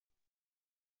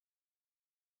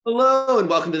Hello and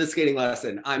welcome to the skating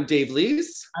lesson. I'm Dave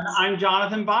Lees. And I'm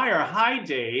Jonathan Byer. Hi,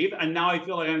 Dave. And now I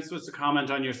feel like I'm supposed to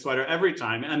comment on your sweater every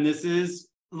time. And this is,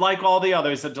 like all the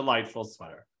others, a delightful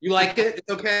sweater. You like it?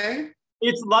 It's okay?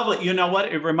 It's lovely. You know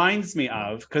what it reminds me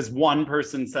of? Because one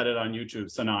person said it on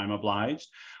YouTube, so now I'm obliged.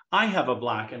 I have a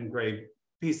black and gray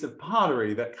piece of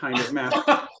pottery that kind of matches.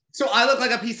 So I look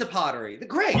like a piece of pottery.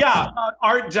 Great. Yeah,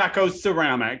 Art Deco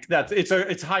ceramic.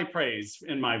 It's high praise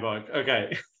in my book.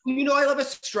 Okay. You know, I love a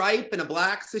stripe and a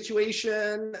black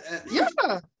situation. Yeah,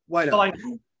 why not?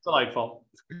 Delightful.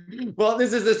 Well,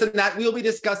 this is this and that. We'll be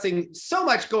discussing so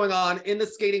much going on in the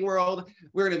skating world.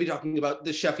 We're going to be talking about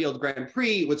the Sheffield Grand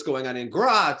Prix, what's going on in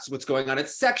Graz, what's going on at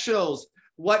Sectionals,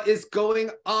 what is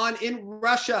going on in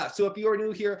Russia. So if you are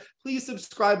new here, please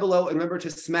subscribe below and remember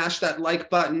to smash that like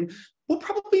button. We'll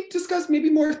probably discuss maybe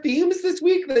more themes this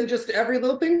week than just every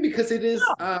little thing because it is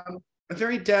a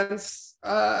very dense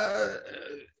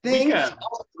thing. Yeah.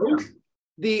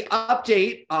 The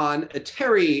update on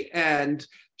Terry and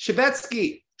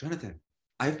Shevetsky. Jonathan,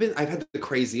 I've had the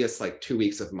craziest like 2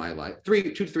 weeks of my life,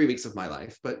 2 to 3 weeks of my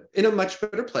life, but in a much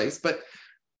better place. But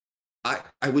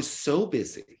I was so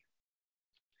busy.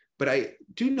 But I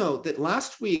do know that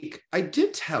last week I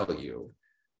did tell you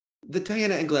that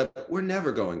Diana and Gleb were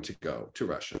never going to go to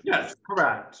Russia. Yes,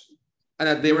 correct.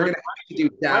 And they were going to have to do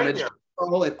damage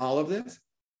control and all of this.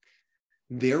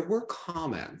 There were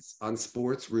comments on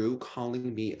Sports.ru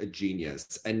calling me a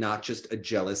genius and not just a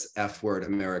jealous F-word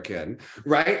American,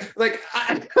 right? Like,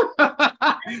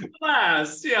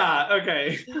 Class, yeah,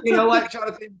 okay. You know what,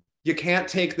 Jonathan? You can't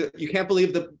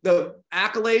believe the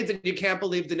accolades and you can't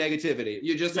believe the negativity.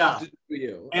 You just have to do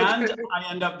you. And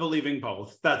I end up believing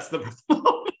both. That's the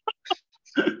problem.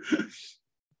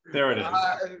 There it is.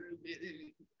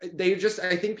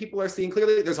 I think people are seeing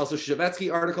clearly. There's also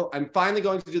Shevetsky article. I'm finally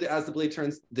going to do the As the Blade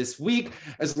Turns this week.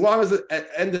 As long as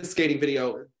end the skating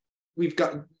video, we've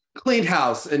got cleaned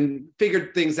house and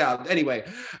figured things out. Anyway,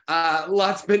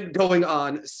 lots been going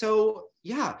on. So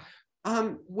yeah,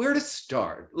 where to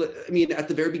start? I mean, at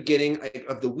the very beginning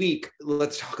of the week,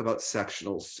 let's talk about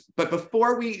sectionals. But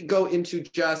before we go into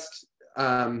just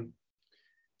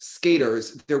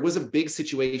skaters, there was a big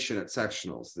situation at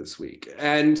sectionals this week,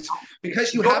 and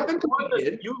because you haven't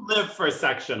competed, you live for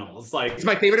sectionals. Like, it's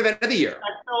my favorite event of the year.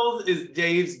 Sectionals is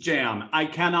Dave's jam. I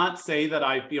cannot say that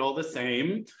I feel the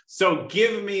same. So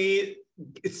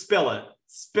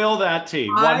spill that tea.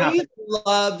 What happened?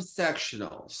 Love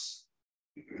sectionals.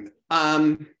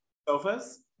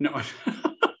 Sofas? No.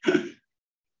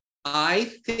 I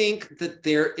think that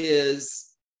there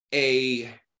is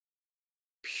a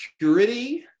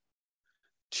purity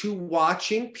to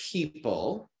watching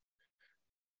people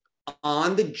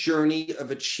on the journey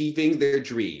of achieving their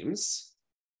dreams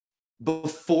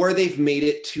before they've made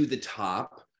it to the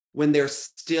top, when they're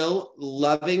still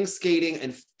loving skating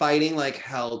and fighting like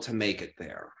hell to make it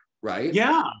there, right?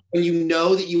 Yeah. And you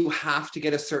know that you have to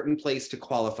get a certain place to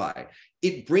qualify.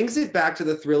 It brings it back to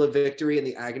the thrill of victory and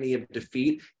the agony of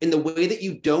defeat in the way that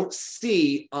you don't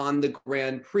see on the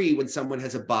Grand Prix when someone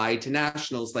has a bye to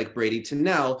nationals like Bradie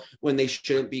Tennell when they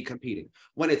shouldn't be competing.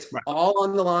 When it's all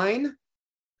on the line,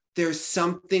 there's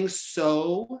something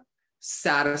so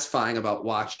satisfying about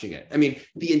watching it. I mean,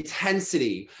 the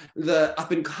intensity, the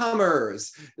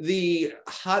up-and-comers, the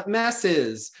hot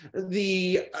messes,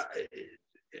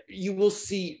 you will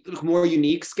see more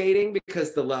unique skating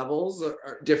because the levels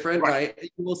are different, right?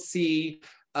 You will see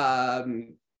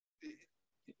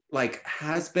like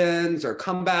has-beens or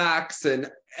comebacks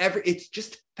and it's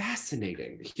just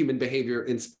fascinating, human behavior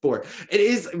in sport. It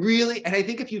is really, and I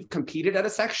think if you've competed at a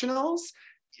sectionals,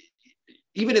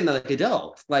 even in the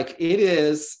adult, like it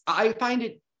is, I find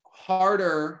it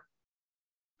harder.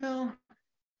 Well,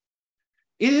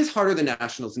 it is harder than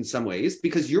nationals in some ways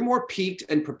because you're more peaked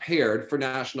and prepared for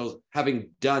nationals having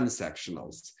done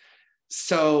sectionals.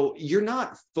 So you're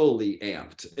not fully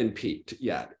amped and peaked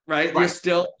yet, right? You're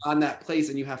still on that place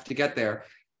and you have to get there.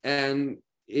 And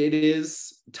it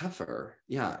is tougher,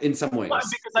 in some ways. Well,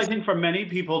 because I think for many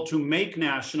people to make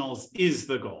nationals is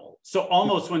the goal. So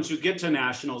almost once you get to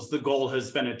nationals, the goal has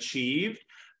been achieved.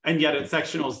 And yet at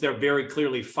sectionals, they're very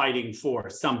clearly fighting for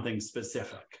something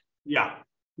specific. Yeah.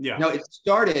 Now it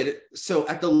started, so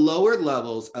at the lower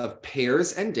levels of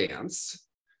pairs and dance,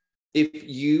 if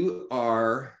you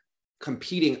are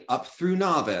competing up through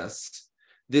novice,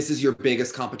 this is your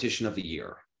biggest competition of the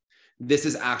year. This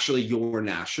is actually your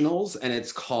nationals, and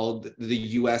it's called the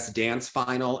US Dance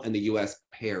Final and the US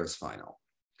Pairs Final.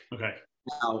 Okay.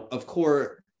 Now, of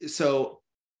course, so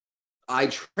I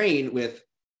train with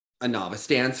a novice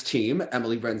dance team,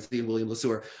 Emily Brensley and William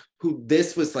Lesueur, who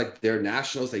this was like their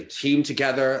nationals. They teamed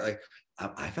together. Like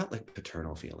I felt like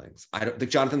paternal feelings. I don't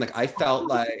think, Jonathan, like I felt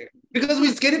like, because we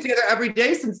skated together every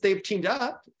day since they've teamed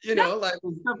up, you know, like.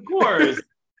 Of course.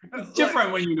 It's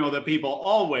different when you know the people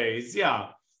always, yeah.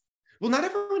 Well, not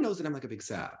everyone knows that I'm like a big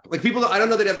sap. Like people, I don't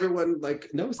know that everyone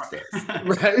like knows this,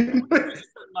 right?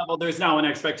 Level, there's now an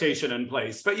expectation in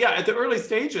place. But yeah, at the early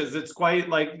stages, it's quite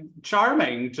like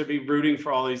charming to be rooting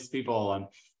for all these people. And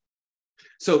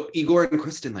so Igor and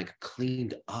Kristen like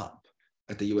cleaned up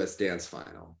at the US dance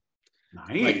final.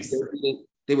 Nice. Like,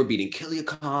 they were beating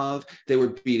Kiliakov, they were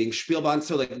beating Spielbahn.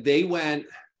 So like they went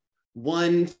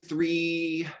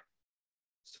 1-3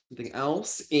 something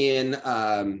else in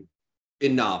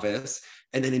novice,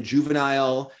 and then in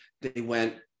juvenile they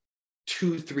went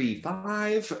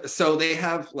 2-3-5. So they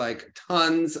have like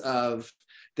tons of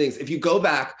things. If you go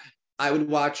back, I would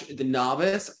watch the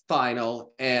novice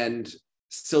final, and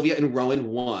Sylvia and Rowan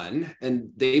won, and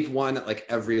they've won at like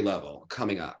every level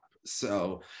coming up.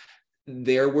 So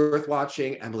they're worth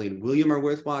watching. Emily and William are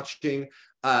worth watching.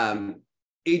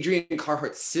 Adrian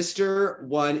Carhart's sister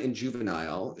won in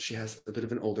juvenile. She has a bit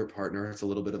of an older partner. It's a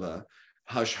little bit of a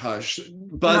hush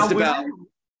buzzed about.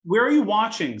 Where are you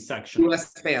watching section?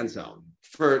 US Fan Zone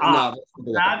for novice.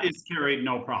 That is carried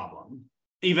no problem,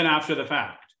 even after the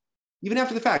fact. Even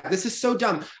after the fact. This is so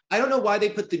dumb. I don't know why they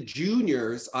put the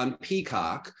juniors on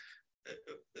Peacock.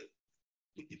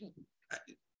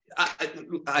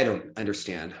 I don't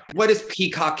understand. What does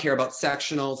Peacock care about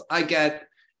sectionals? I get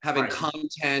having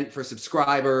content for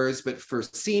subscribers, but for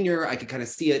senior, I could kind of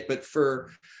see it. But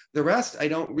for the rest, I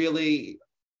don't really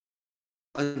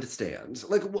understand.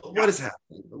 Like, what is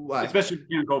happening? Why? Especially if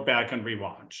you can't go back and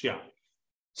rewatch. Yeah.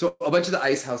 So a bunch of the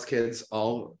Ice House kids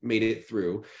all made it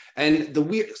through. And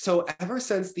so ever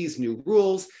since these new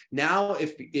rules, now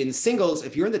if in singles,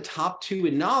 if you're in the top 2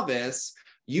 in novice,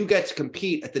 you get to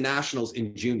compete at the nationals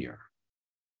in junior.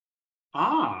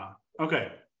 Ah,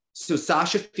 okay. So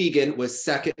Sasha Fegan was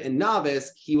second in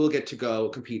novice. He will get to go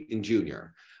compete in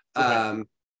junior. Okay.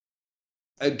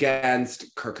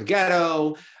 Against Kirk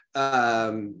Hagetto,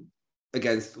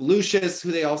 against Lucius,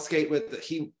 who they all skate with.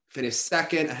 He finished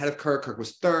second ahead of Kirk. Kirk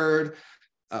was third.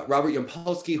 Robert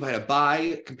Yampolsky, who had a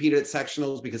bye, competed at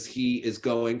sectionals because he is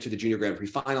going to the Junior Grand Prix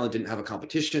final and didn't have a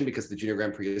competition because the Junior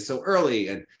Grand Prix is so early,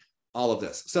 and all of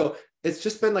this. So it's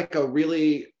just been like a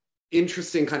really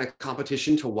interesting kind of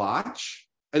competition to watch.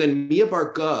 And then Mia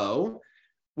Bargot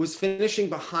was finishing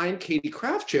behind Katie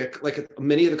Kravchuk, like at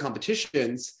many of the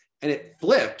competitions, and it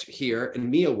flipped here and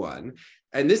Mia won.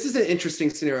 And this is an interesting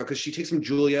scenario because she takes from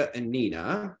Julia and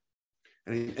Nina,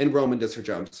 and Roman does her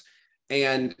jumps.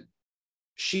 And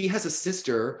she has a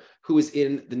sister who is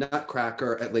in the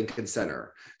Nutcracker at Lincoln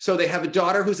Center. So they have a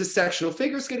daughter who's a sectional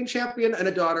figure skating champion and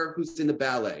a daughter who's in the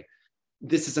ballet.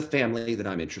 This is a family that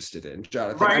I'm interested in,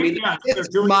 Jonathan. Right, I mean, yeah,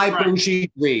 it's my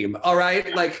bougie dream, all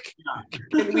right? Like,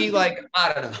 can we like,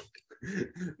 I don't know,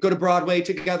 go to Broadway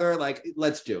together? Like,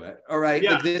 let's do it, all right?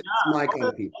 Yeah, like, this is my kind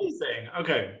of people. Amazing.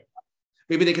 Okay.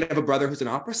 Maybe they could have a brother who's an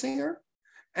opera singer.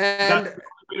 And That's the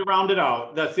way to round it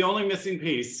out. That's the only missing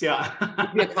piece, yeah.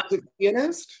 be a concert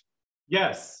pianist?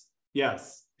 Yes,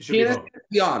 yes. Pianist,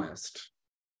 be honest.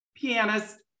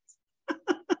 Pianist.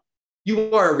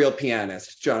 You are a real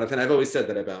pianist, Jonathan. I've always said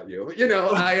that about you. You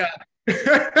know, I...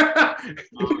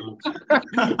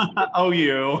 Oh,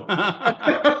 you.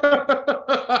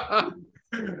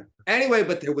 Anyway,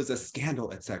 but there was a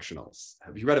scandal at sectionals.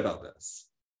 Have you read about this?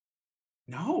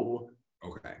 No.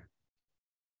 Okay.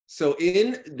 So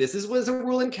was a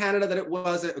rule in Canada that it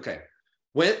wasn't, okay.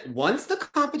 Once the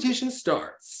competition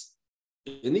starts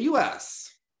in the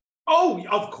US. Oh,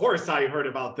 of course I heard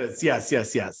about this. Yes.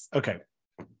 Okay.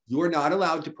 You are not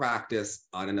allowed to practice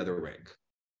on another rink.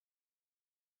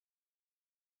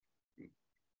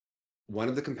 One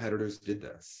of the competitors did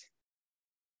this.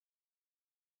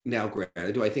 Now,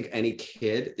 granted, do I think any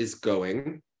kid is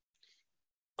going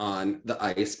on the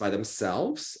ice by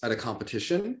themselves at a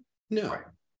competition? No.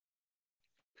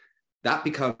 That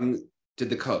did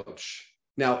the coach.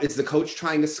 Now, is the coach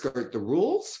trying to skirt the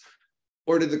rules,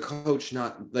 or did the coach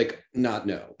not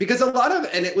know? Because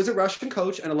and it was a Russian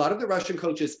coach, and a lot of the Russian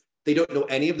coaches, they don't know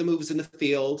any of the moves in the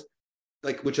field,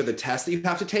 like which are the tests that you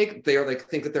have to take. They are like,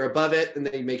 think that they're above it, and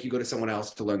they make you go to someone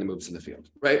else to learn the moves in the field,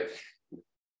 right?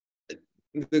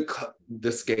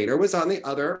 The skater was on the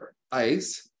other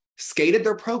ice, skated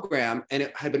their program, and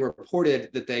it had been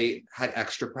reported that they had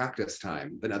extra practice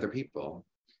time than other people,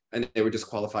 and they were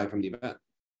disqualified from the event.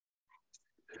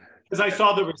 Because I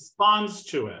saw the response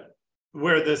to it,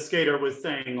 where the skater was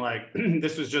saying, like,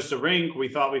 this was just a rink. We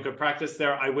thought we could practice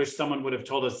there. I wish someone would have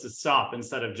told us to stop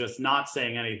instead of just not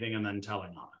saying anything and then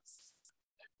telling on us.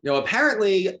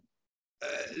 Apparently,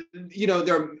 you know,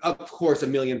 there are, of course, a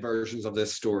million versions of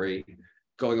this story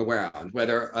going around,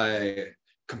 whether a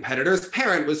competitor's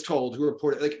parent was told who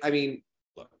reported, like, I mean,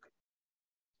 look,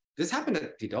 this happened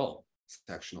at the adult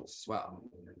sectionals as well,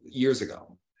 years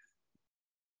ago.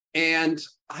 And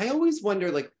I always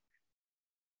wonder, like,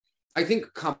 I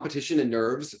think competition and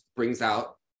nerves brings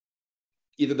out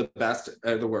either the best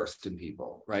or the worst in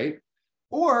people, right?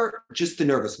 Or just the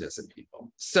nervousness in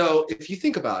people. So if you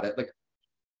think about it, like,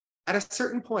 at a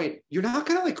certain point, you're not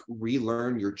gonna like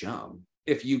relearn your jump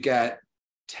if you get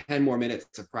 10 more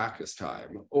minutes of practice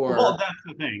time, or well, that's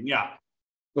the thing, yeah.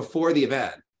 Before the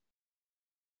event.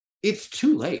 It's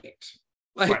too late.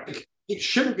 Like, it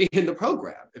shouldn't be in the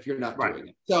program if you're not doing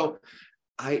it. So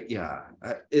I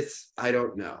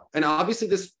don't know. And obviously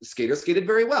this skater skated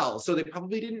very well, so they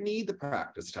probably didn't need the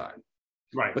practice time.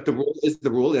 Right. But the rule is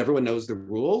the rule, and everyone knows the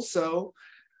rules. So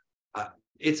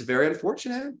it's very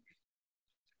unfortunate.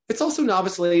 It's also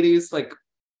novice ladies, like,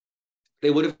 they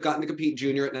would have gotten to compete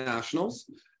junior at nationals.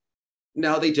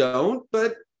 Now they don't,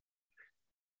 but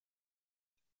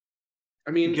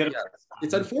I mean, yeah,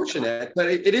 it's unfortunate, but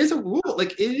it is a rule.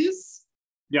 Like, it is.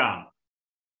 Yeah.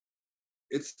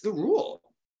 It's the rule.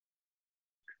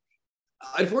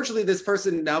 Unfortunately, this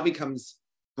person now becomes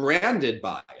branded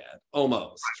by it,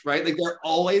 almost, right? Like, they're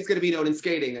always going to be known in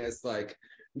skating as like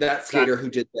that skater who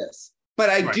did this. But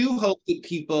I do hope that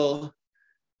people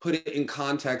put it in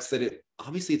context that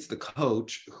obviously it's the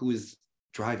coach who is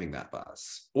driving that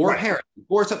bus, or parent,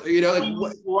 or something, you know,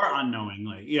 like, or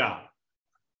unknowingly, yeah.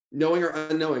 Knowing or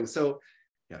unknowing. So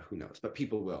yeah, who knows? But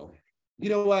people will. You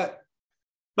know what?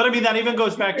 But I mean, that even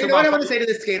goes back to what I want to say to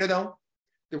this skater, though.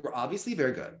 They were obviously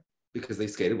very good because they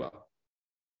skated well.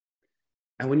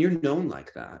 And when you're known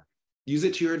like that, use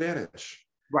it to your advantage.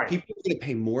 Right. People are going to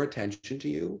pay more attention to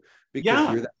you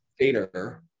because you're that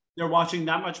skater. They're watching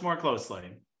that much more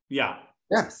closely. Yeah.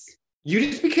 Yes. You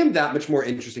just became that much more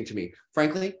interesting to me.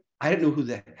 Frankly, I didn't know who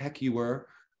the heck you were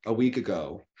a week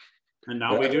ago. And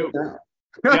now we do.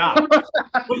 Yeah.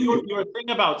 But your thing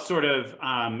about sort of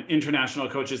international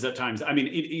coaches at times, I mean,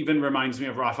 it even reminds me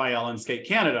of Raphael in Skate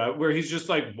Canada, where he's just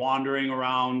like wandering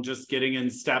around, just getting in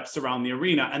steps around the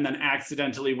arena, and then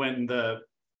accidentally went in the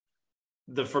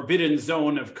forbidden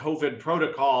zone of COVID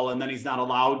protocol, and then he's not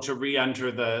allowed to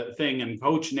re-enter the thing and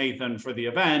coach Nathan for the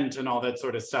event and all that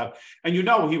sort of stuff. And you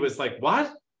know, he was like,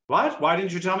 what? Why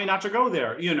didn't you tell me not to go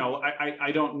there? You know,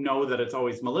 I don't know that it's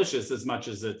always malicious as much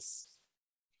as it's.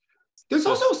 There's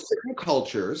also certain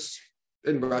cultures,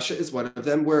 and Russia is one of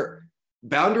them, where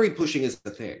boundary pushing is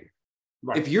the thing.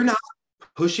 Right. If you're not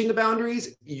pushing the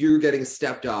boundaries, you're getting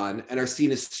stepped on and are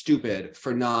seen as stupid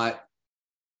for not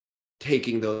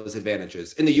taking those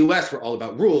advantages. In the US, we're all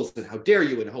about rules and how dare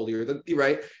you and holier than,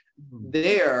 right?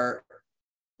 There,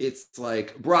 it's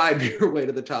like bribe your way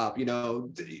to the top, you know,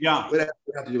 whatever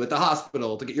you have to do at the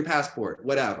hospital to get your passport,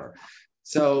 whatever.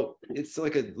 So it's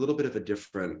like a little bit of a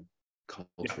different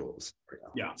cultural story.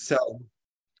 Yeah. So,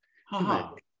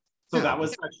 so that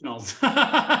was sectionals.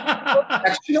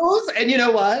 Sectionals, and you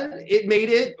know what? It made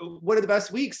it one of the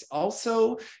best weeks.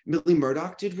 Also, Millie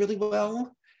Murdoch did really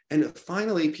well. And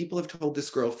finally, people have told this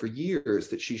girl for years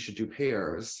that she should do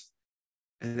pairs.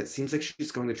 And it seems like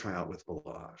she's going to try out with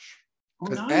Balazs.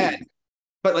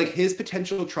 But like, his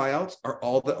potential tryouts are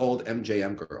all the old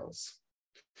MJM girls.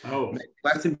 Oh.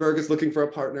 Westenberg is looking for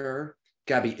a partner.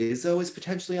 Gabby Izzo is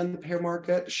potentially on the pair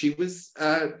market. She was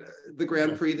at the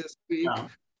Grand Prix this week.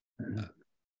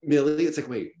 Millie, it's like,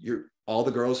 wait, you're all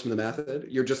the girls from the method?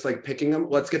 You're just like picking them?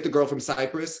 Let's get the girl from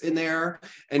Cyprus in there.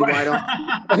 And why don't...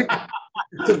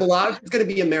 So Balazs is going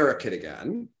to be American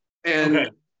again.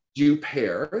 And you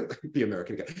pair, be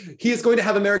American again. He is going to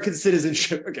have American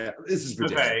citizenship again. This is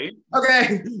ridiculous.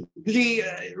 Okay.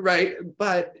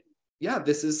 But yeah,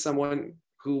 this is someone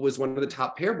who was one of the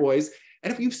top pair boys.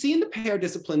 And if you've seen the pair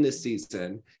discipline this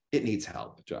season, it needs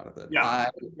help, Jonathan. I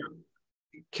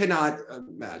cannot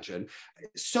imagine.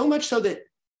 So much so that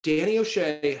Danny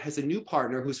O'Shea has a new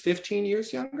partner who's 15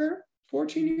 years younger,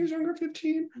 14 years younger,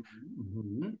 15.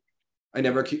 Mm-hmm. I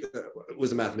never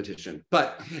was a mathematician,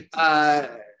 but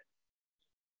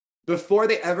before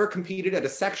they ever competed at a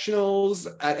sectionals,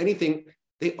 at anything,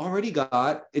 they already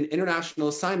got an international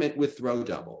assignment with throw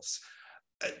doubles.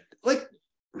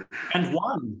 And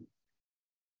won.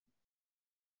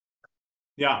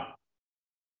 Yeah.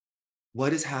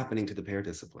 What is happening to the pair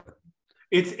discipline?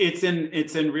 It's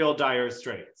in real dire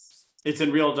straits. It's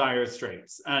in real dire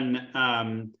straits.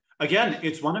 And again,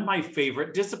 it's one of my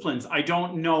favorite disciplines. I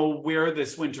don't know where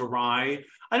this went awry.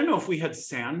 I don't know if we had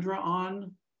Sandra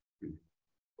on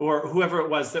or whoever it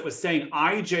was that was saying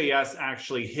IJS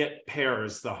actually hit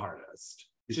pairs the hardest.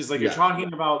 She's like, you're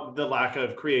talking about the lack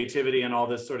of creativity and all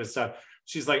this sort of stuff.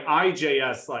 She's like,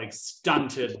 IJS like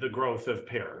stunted the growth of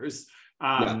pairs.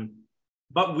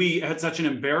 But we had such an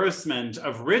embarrassment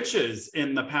of riches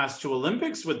in the past two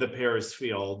Olympics with the pairs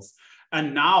fields.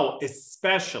 And now,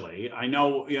 especially, I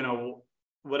know, you know,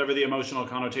 whatever the emotional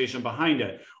connotation behind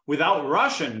it, without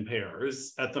Russian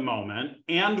pairs at the moment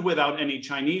and without any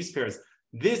Chinese pairs,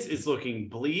 this is looking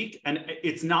bleak. And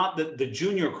it's not that the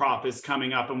junior crop is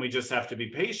coming up and we just have to be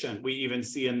patient. We even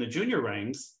see in the junior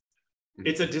ranks,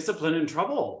 it's a discipline in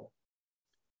trouble.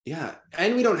 Yeah,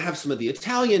 and we don't have some of the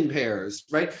Italian pairs,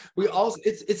 right? We also,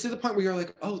 it's to the point where you're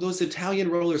like, oh, those Italian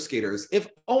roller skaters, if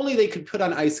only they could put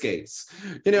on ice skates,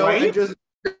 you know, right? And just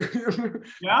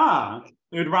yeah,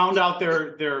 it would round out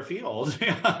their field.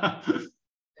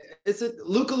 It's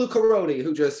Luca Lucaroni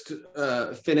who just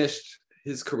finished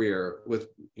his career with,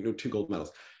 you know, 2 gold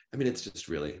medals. I mean, it's just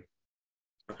really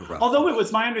rough. Although it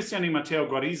was my understanding Matteo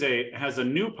Guarise has a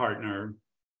new partner,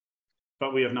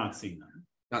 but we have not seen them.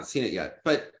 Not seen it yet,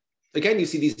 but again, you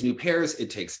see these new pairs. It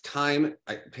takes time.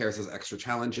 Pairs is extra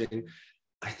challenging.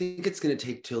 I think it's going to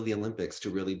take till the Olympics to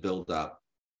really build up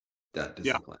that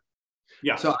discipline.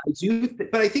 Yeah. So I do,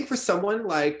 but I think for someone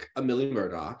like a Millie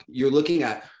Murdoch, you're looking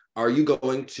at: are you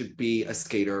going to be a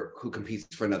skater who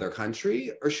competes for another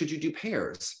country, or should you do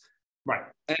pairs? Right.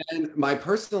 And my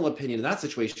personal opinion in that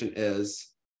situation is,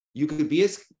 you could be a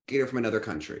skater from another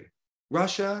country.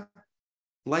 Russia,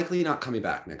 likely not coming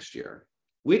back next year.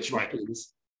 Which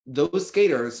means those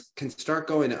skaters can start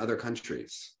going to other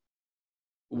countries.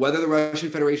 Whether the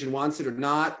Russian Federation wants it or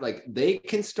not, like they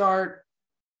can start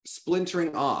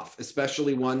splintering off,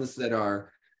 especially ones that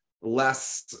are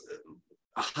less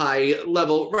high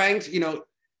level ranked, you know,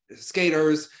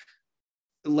 skaters,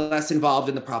 less involved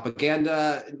in the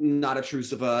propaganda, not a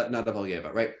Trusova, not a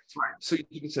Valjeva, right? So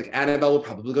it's like Annabelle will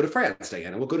probably go to France,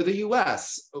 Diana will go to the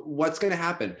US. What's going to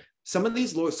happen? Some of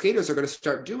these skaters are going to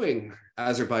start doing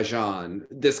Azerbaijan,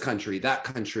 this country, that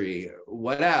country,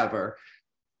 whatever,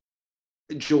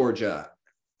 Georgia.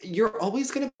 You're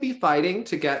always going to be fighting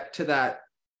to get to that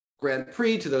Grand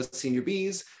Prix, to those senior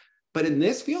Bs. But in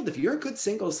this field, if you're a good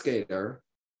single skater,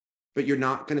 but you're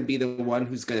not going to be the one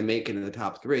who's going to make it in the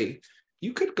top 3,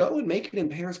 you could go and make it in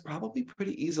pairs probably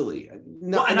pretty easily.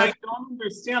 Well, and I don't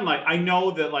understand, like, I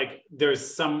know that like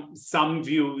there's some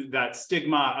view that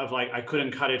stigma of like, I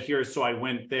couldn't cut it here, so I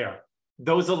went there.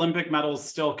 Those Olympic medals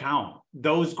still count.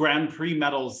 Those Grand Prix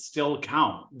medals still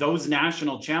count. Those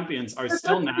national champions are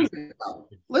still national.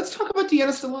 Let's talk about Deanna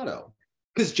Stellato,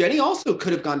 because Jenny also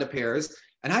could have gone to pairs,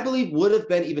 and I believe would have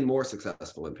been even more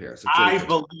successful in pairs. I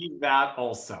believe that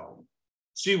also.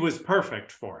 She was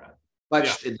perfect for it. But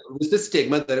it was the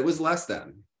stigma that it was less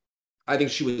than. I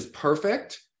think she was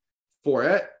perfect for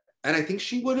it. And I think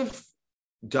she would have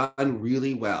done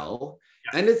really well.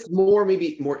 Yeah. And it's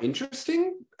maybe more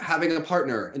interesting having a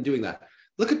partner and doing that.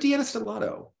 Look at Deanna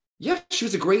Stellato. Yeah, she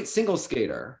was a great single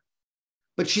skater,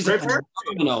 but she's a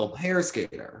phenomenal pair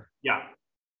skater. Yeah.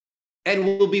 And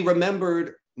will be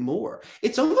remembered more.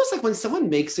 It's almost like when someone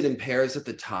makes it in pairs at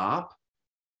the top,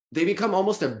 they become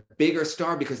almost a bigger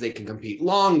star because they can compete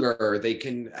longer. They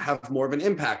can have more of an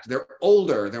impact. They're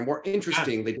older. They're more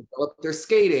interesting. They develop their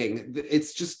skating.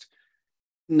 It's just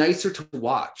nicer to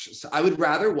watch. So I would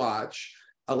rather watch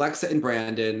Alexa and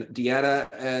Brandon, Deanna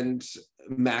and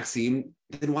Maxime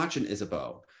than watching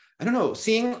Isabeau. I don't know.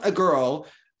 Seeing a girl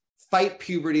fight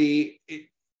puberty,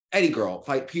 any girl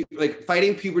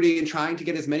fighting puberty and trying to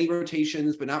get as many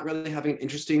rotations, but not really having an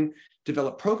interesting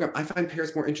developed program. I find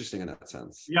pairs more interesting in that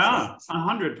sense. Yeah,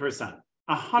 100%,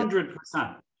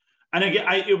 100%. And again,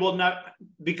 it will not,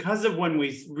 because of when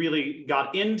we really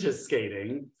got into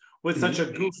skating with such a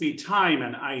goofy time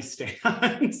in ice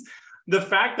stands, the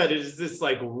fact that it is this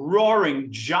like roaring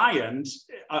giant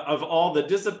of all the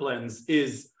disciplines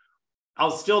is,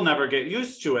 I'll still never get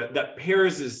used to it, that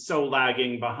pairs is so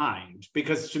lagging behind.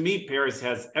 Because to me, pairs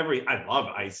has I love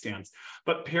ice dance,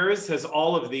 but pairs has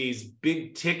all of these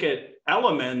big ticket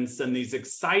elements and these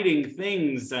exciting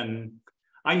things. And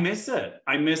I miss it.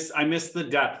 I miss the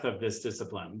depth of this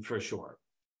discipline for sure.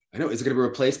 I know. Is it going to be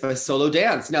replaced by solo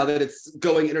dance now that it's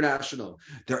going international?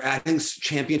 They're adding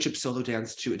championship solo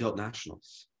dance to adult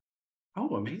nationals.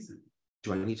 Oh, amazing.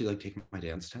 Do I need to like take my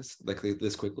dance test like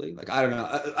this quickly? Like, I don't know.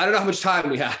 I don't know how much time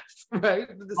we have, right?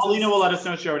 Paulina will let us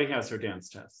know she already has her dance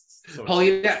tests. So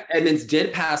Paulina Edmonds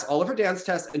did pass all of her dance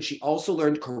tests, and she also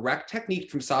learned correct technique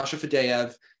from Sasha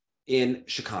Fadeev in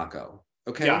Chicago.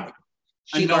 Okay. Yeah.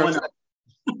 She learned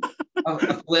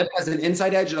a flip has an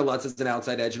inside edge and a Lutz has an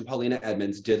outside edge, and Paulina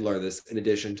Edmonds did learn this in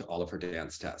addition to all of her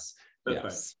dance tests. Perfect.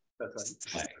 Yes. That's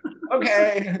right.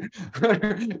 Okay.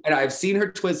 And I've seen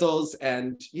her twizzles,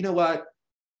 and you know what?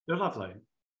 They're lovely.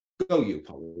 Go you,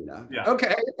 Paulina. Yeah.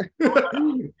 Okay. Yeah.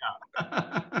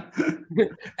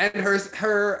 And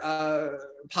her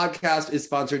podcast is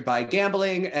sponsored by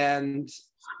gambling and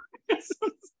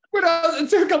what else?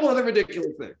 It's a couple other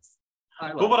ridiculous things.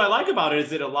 But what I like about it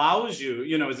is it allows you,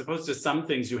 you know, as opposed to some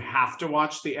things you have to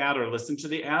watch the ad or listen to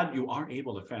the ad, you are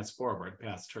able to fast forward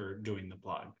past her doing the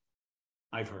plug.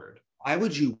 I've heard. Why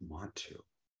would you want to?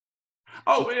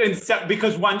 Oh,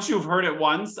 because once you've heard it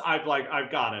once, I've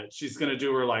got it. She's going to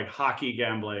do her like hockey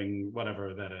gambling,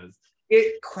 whatever that is.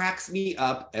 It cracks me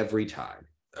up every time.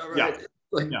 Yeah.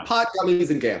 Pot gummies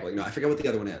and gambling. No, I forget what the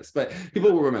other one is, but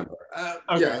people will remember.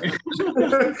 Okay.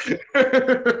 Yeah.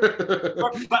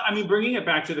 But I mean, bringing it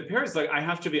back to the pairs, like I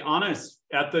have to be honest,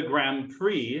 at the Grand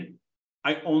Prix,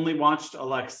 I only watched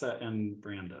Alexa and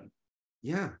Brandon.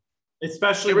 Yeah.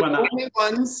 Especially when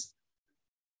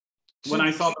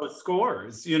I saw those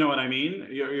scores, you know what I mean?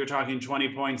 You're talking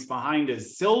 20 points behind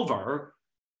is silver.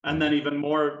 And then even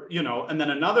more, you know, and then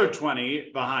another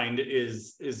 20 behind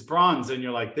is bronze. And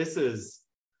you're like, this is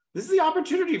the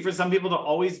opportunity for some people to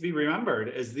always be remembered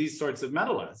as these sorts of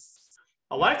medalists.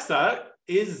 Alexa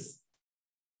is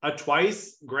a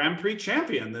twice Grand Prix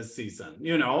champion this season,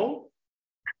 you know?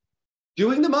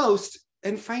 Doing the most.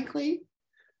 And frankly,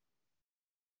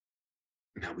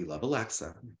 now we love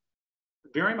Alexa.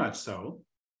 Very much so.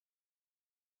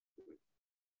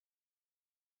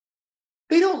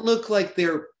 They don't look like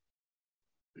they're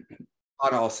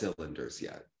on all cylinders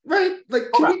yet, right? Like,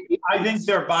 I think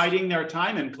they're biding their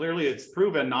time, and clearly it's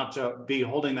proven not to be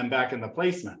holding them back in the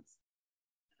placements.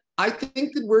 I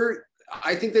think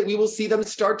that we will see them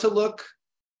start to look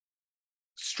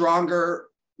stronger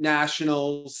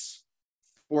nationals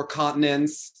or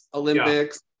continents,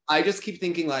 Olympics. Yeah. I just keep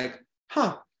thinking like,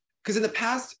 because in the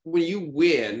past, when you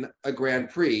win a Grand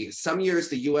Prix, some years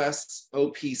the US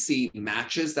OPC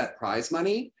matches that prize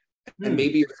money, and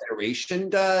maybe your federation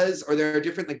does, or there are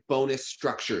different like bonus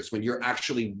structures when you're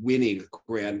actually winning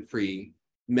Grand Prix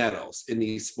medals in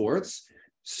these sports.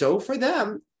 So for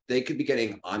them, they could be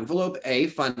getting envelope A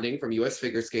funding from US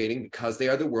figure skating because they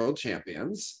are the world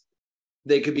champions.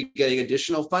 They could be getting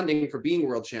additional funding for being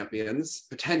world champions,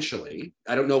 potentially.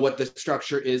 I don't know what the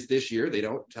structure is this year. They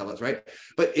don't tell us, right?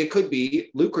 But it could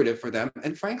be lucrative for them.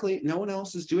 And frankly, no one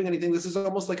else is doing anything. This is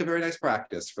almost like a very nice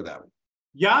practice for them.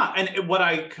 Yeah, and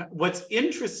what's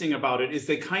interesting about it is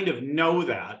they kind of know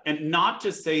that, and not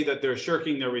to say that they're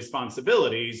shirking their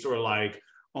responsibilities or like,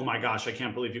 oh my gosh, I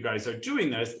can't believe you guys are doing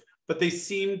this, but they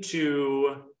seem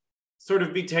to sort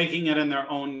of be taking it in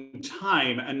their own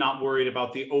time and not worried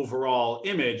about the overall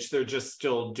image. They're just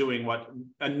still doing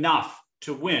enough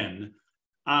to win.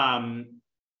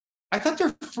 I thought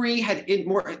their free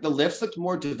the lifts looked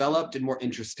more developed and more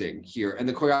interesting here. And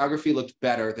the choreography looked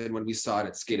better than when we saw it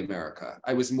at Skate America.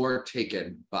 I was more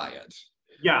taken by it.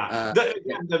 Yeah,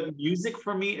 the music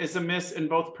for me is a miss in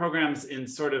both programs in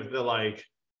sort of the like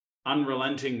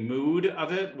unrelenting mood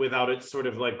of it without it sort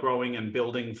of like growing and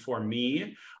building for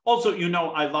me. Also, you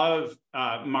know, I love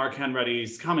Mark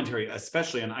Henretty's commentary,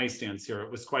 especially on Ice Dance here.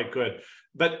 It was quite good.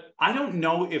 But I don't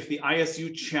know if the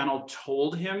ISU channel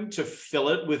told him to fill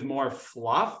it with more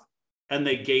fluff and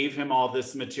they gave him all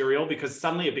this material, because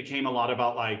suddenly it became a lot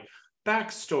about like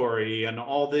backstory and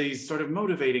all these sort of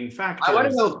motivating factors. I want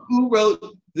to know who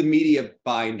wrote the media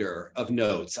binder of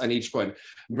notes on each point.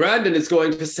 Brandon is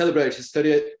going to celebrate his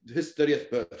 30th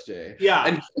birthday. Yeah.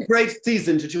 And a great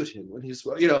season to shoot him when he's,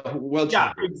 you know, world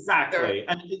champion. Yeah, exactly.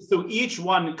 And so each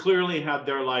one clearly had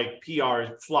their like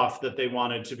PR fluff that they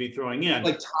wanted to be throwing in.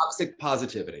 Like toxic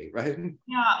positivity, right?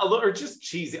 Yeah, or just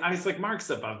cheesy. I was like,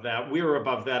 Mark's above that. We were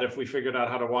above that if we figured out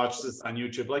how to watch this on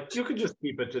YouTube. Like, you could just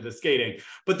keep it to the skating.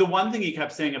 But the one thing he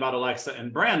kept saying about Alexa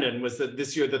and Brandon was that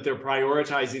this year that they're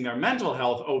prioritizing their mental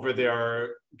health over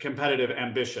their competitive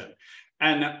ambition.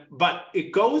 But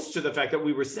it goes to the fact that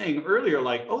we were saying earlier,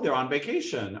 like, oh, they're on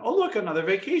vacation. Oh, look, another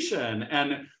vacation.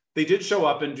 And they did show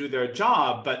up and do their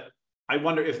job, but I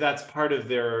wonder if that's part of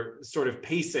their sort of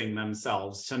pacing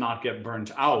themselves to not get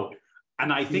burnt out.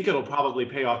 And I think it'll probably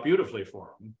pay off beautifully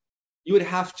for them. You would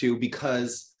have to,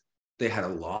 because they had a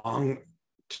long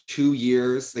 2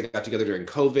 years. They got together during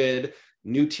COVID.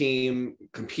 New team,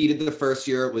 competed the first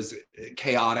year. It was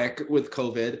chaotic with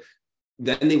COVID.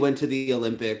 Then they went to the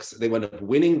Olympics. They went up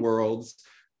winning worlds.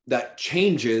 That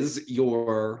changes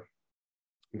your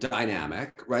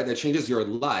dynamic, right? That changes your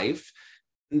life.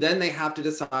 And then they have to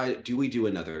decide, do we do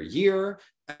another year?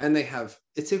 And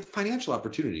it's a financial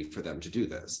opportunity for them to do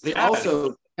this. They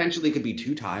also potentially could be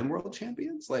 2-time world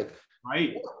champions. Like,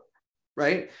 right.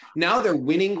 right? Now they're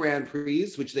winning Grand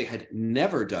Prix, which they had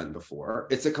never done before.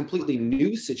 It's a completely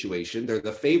new situation. They're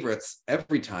the favorites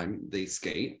every time they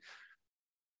skate.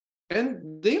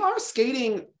 And they are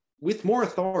skating with more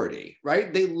authority,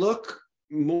 right? They look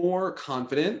more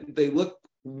confident. They look,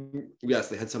 yes,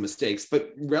 they had some mistakes,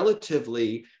 but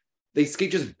relatively, they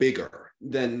skate just bigger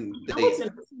than they. What's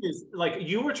interesting is, like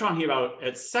you were talking about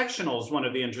at sectionals, one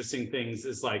of the interesting things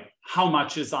is like how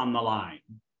much is on the line.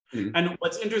 Mm-hmm. And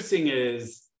what's interesting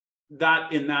is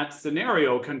that in that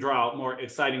scenario can draw out more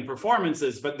exciting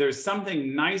performances, but there's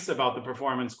something nice about the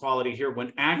performance quality here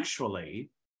when actually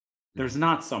there's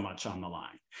not so much on the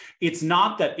line. It's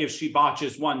not that if she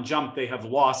botches one jump, they have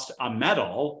lost a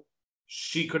medal.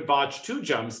 She could botch two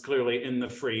jumps clearly in the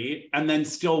free and then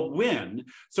still win.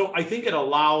 So I think it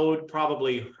allowed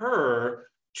probably her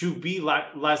to be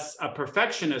less a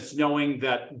perfectionist, knowing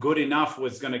that good enough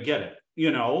was going to get it,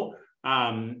 you know?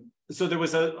 So there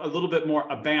was a little bit more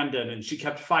abandon, and she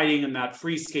kept fighting in that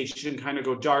free skate. She didn't kind of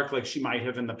go dark like she might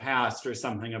have in the past or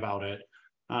something about it.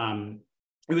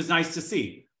 It was nice to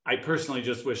see. I personally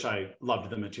just wish I loved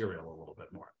the material a little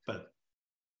bit more, but.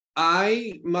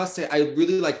 I must say, I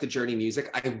really like the Journey music.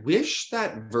 I wish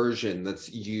that version that's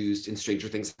used in Stranger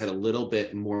Things had a little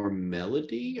bit more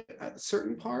melody at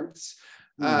certain parts.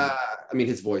 I mean,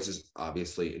 his voice is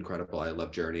obviously incredible. I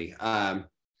love Journey. And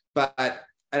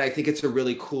I think it's a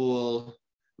really cool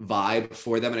vibe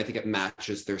for them, and I think it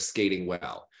matches their skating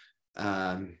well.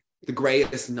 The gray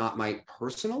is not my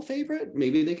personal favorite.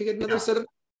 Maybe they could get another set of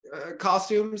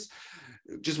costumes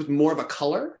just with more of a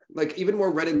color, like even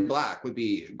more red and black would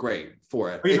be great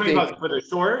for it. Are you talking about for the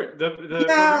short?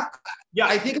 Yeah,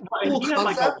 I think he had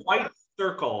like a white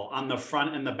circle on the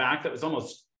front and the back that was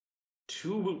almost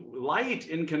too light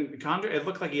in contrast. It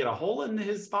looked like he had a hole in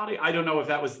his body. I don't know if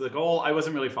that was the goal. I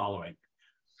wasn't really following.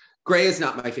 Gray is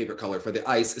not my favorite color for the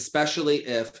ice, especially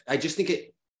if I just think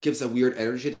it gives a weird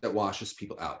energy that washes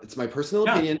people out. It's my personal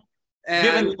opinion. And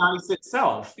given the ice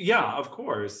itself, yeah, of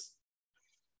course.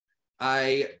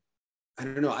 I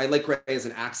don't know. I like gray as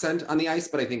an accent on the ice,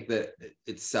 but I think that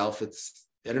itself, I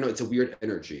don't know, it's a weird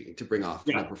energy to bring off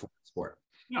in a performance sport.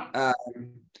 Yeah.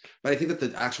 But I think that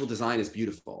the actual design is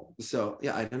beautiful. So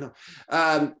yeah, I don't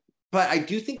know. But I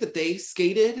do think that they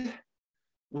skated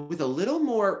with a little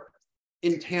more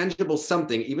intangible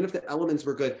something, even if the elements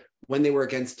were good, when they were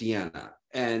against Deanna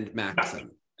and Maxim.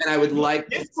 And I would like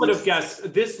this would have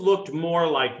guessed this looked more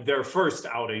like their first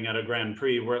outing at a Grand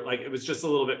Prix, where like it was just a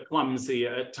little bit clumsy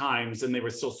at times and they were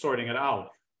still sorting it out.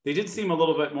 They did seem a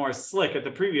little bit more slick at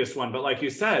the previous one, but like you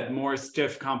said, more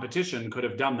stiff competition could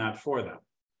have done that for them.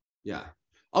 Yeah.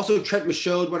 Also, Trent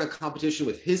Michaud won a competition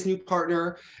with his new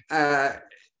partner at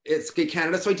Skate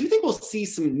Canada. So I do think we'll see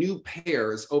some new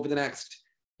pairs over the next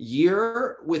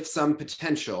year with some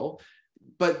potential,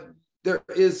 but there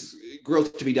is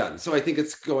growth to be done. So I think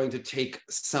it's going to take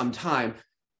some time,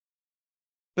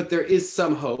 but there is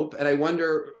some hope. And I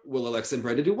wonder, will Alexa and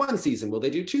Brenda do one season? Will they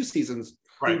do 2 seasons?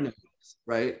 Right. Who knows,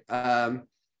 right?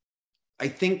 I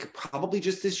think probably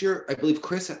just this year. I believe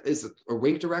Chris is a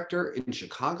rink director in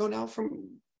Chicago now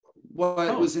from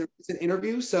what was in an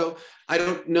interview. So I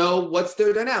don't know what's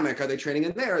their dynamic. Are they training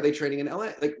in there? Are they training in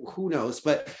LA? Like, who knows?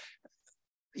 But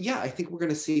yeah, I think we're going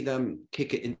to see them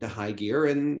kick it into high gear.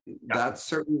 And that's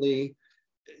certainly,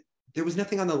 there was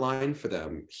nothing on the line for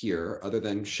them here other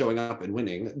than showing up and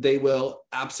winning. They will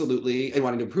absolutely, and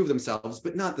wanting to improve themselves,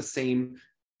 but not the same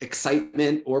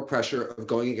excitement or pressure of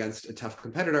going against a tough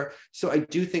competitor. So I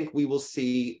do think we will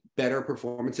see better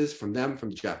performances from them,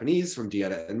 from the Japanese, from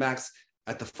Deanna and Max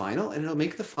at the final, and it'll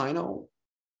make the final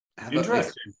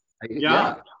interesting.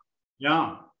 Yeah.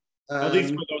 At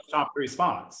least for those top 3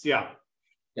 spots. Yeah.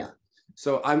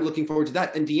 So I'm looking forward to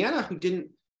that. And Deanna, who didn't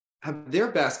have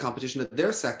their best competition at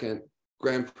their second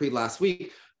Grand Prix last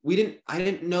week, I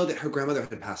didn't know that her grandmother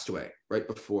had passed away right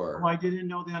before. Oh, I didn't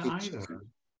know that either.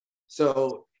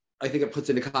 So I think it puts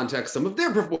into context some of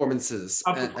their performances.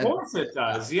 Of course it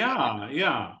does.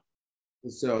 Yeah.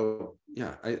 So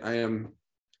yeah, I am,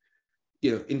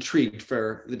 intrigued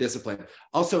for the discipline.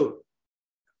 Also,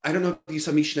 I don't know if you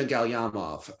saw Mishina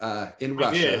Galyamov in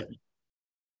Russia.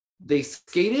 They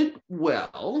skated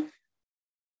well.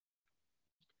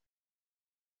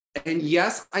 And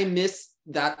yes, I miss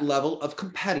that level of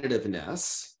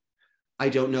competitiveness. I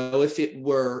don't know if it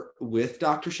were with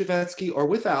Dr. Shevetsky or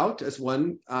without, as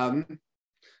one, I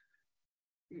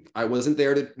wasn't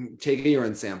there to take a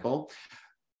urine sample.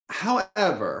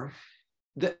 However,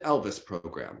 the Elvis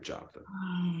program, Jonathan.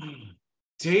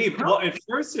 Dave, well, at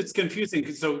first it's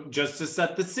confusing. So just to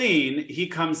set the scene, he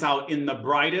comes out in the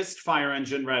brightest fire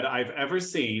engine red I've ever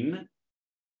seen.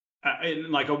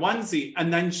 in like a onesie,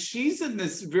 and then she's in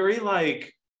this very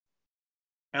like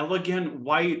elegant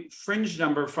white fringe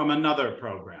number from another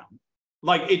program.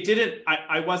 Like it didn't,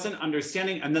 I wasn't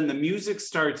understanding. And then the music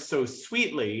starts so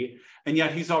sweetly, and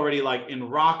yet he's already like in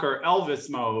rocker Elvis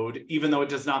mode, even though it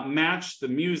does not match the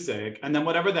music. And then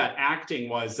whatever that acting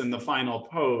was in the final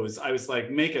pose, I was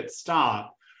like, make it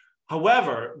stop.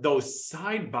 However, those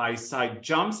side-by-side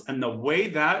jumps and the way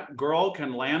that girl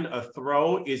can land a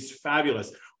throw is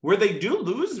fabulous. Where they do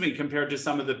lose me compared to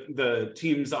some of the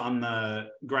teams on the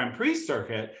Grand Prix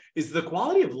circuit is the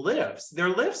quality of lifts. Their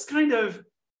lifts kind of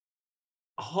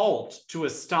halt to a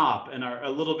stop and are a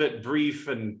little bit brief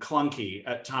and clunky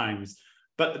at times.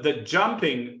 But the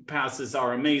jumping passes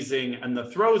are amazing and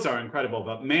the throws are incredible.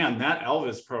 But man, that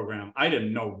Elvis program, I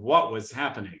didn't know what was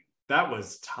happening. That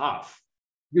was tough.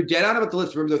 You're dead on about the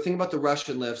lifts. Remember, the thing about the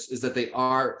Russian lifts is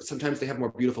that sometimes they have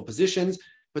more beautiful positions,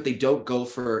 but they don't go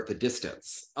for the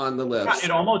distance on the lifts. Yeah,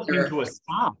 it almost came to a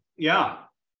stop. Yeah.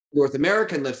 North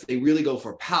American lifts, they really go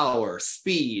for power,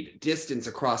 speed, distance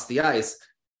across the ice.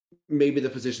 Maybe the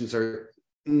positions are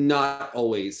not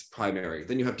always primary.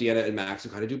 Then you have Deanna and Max who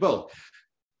kind of do both.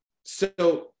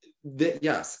 So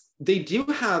yes, they do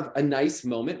have a nice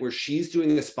moment where she's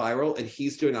doing a spiral and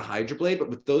he's doing a hydroblade, but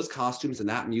with those costumes and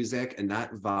that music and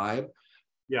that vibe.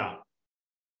 Yeah.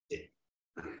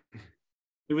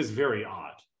 It was very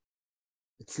odd.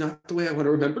 It's not the way I want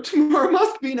to remember Tamara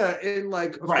Moskvina in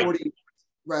like 40.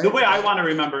 Right. The way I want to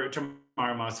remember Tamara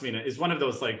Moskvina is one of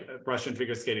those like Russian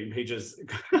figure skating pages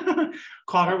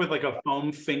caught her with like a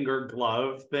foam finger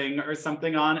glove thing or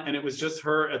something on. And it was just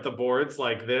her at the boards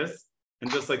like this and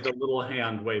just like the little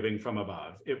hand waving from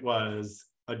above. It was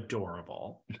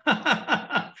adorable.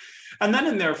 And then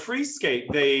in their free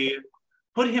skate, they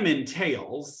put him in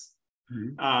tails.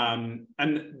 And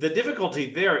the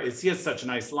difficulty there is he has such a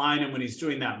nice line, and when he's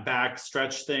doing that back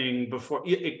stretch thing before,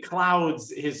 it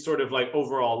clouds his sort of like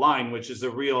overall line, which is a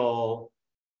real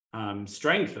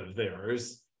strength of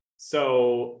theirs.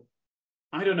 So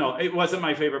I don't know, it wasn't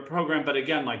my favorite program, but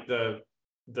again, like the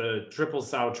triple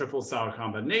sow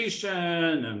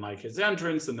combination and like his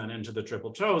entrance and then into the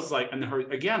triple toes, like, and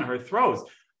her throws,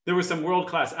 there were some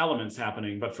world-class elements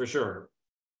happening, but for sure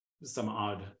some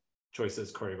odd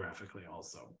choices choreographically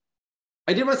also.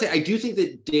 I did want to say, I do think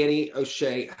that Danny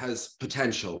O'Shea has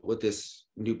potential with this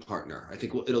new partner. I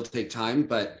think it'll take time,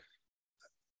 but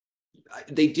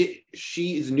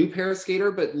she is a new para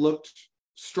skater, but looked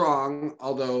strong,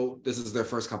 although this is their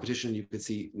first competition. You could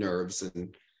see nerves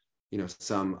and,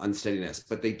 some unsteadiness,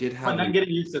 but they did have. And then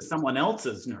getting used to someone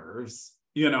else's nerves,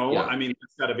 yeah. I mean,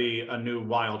 it's got to be a new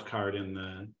wild card in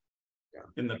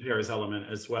the pairs element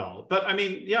as well. But I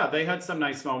mean, yeah, they had some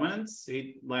nice moments.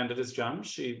 He landed his jump.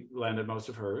 She landed most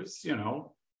of hers,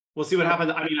 We'll see what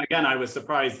happens. I mean, again, I was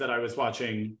surprised that I was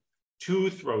watching 2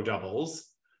 throw doubles,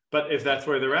 but if that's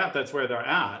where they're at, that's where they're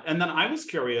at. And then I was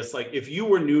curious, like if you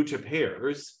were new to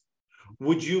pairs,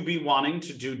 would you be wanting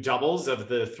to do doubles of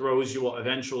the throws you will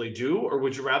eventually do? Or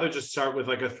would you rather just start with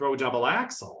like a throw double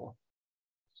axel?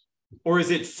 Or is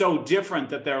it so different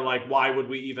that they're like, why would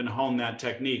we even hone that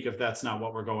technique if that's not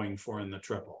what we're going for in the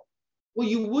triple? Well,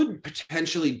 you would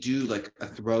potentially do like a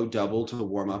throw double to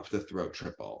warm up the throw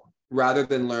triple rather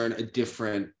than learn a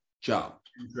different jump,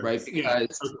 right? Because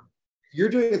if you're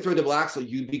doing a throw double axel,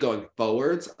 you'd be going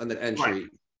forwards on the entry,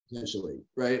 potentially,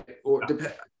 right? Or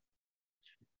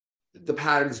the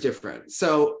pattern's different.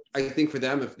 So I think for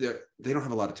them, if they don't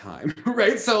have a lot of time,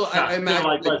 right? So I imagine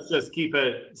like, let's just keep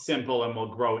it simple and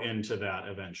we'll grow into that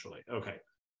eventually. Okay.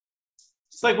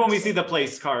 It's like when we see the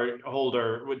place card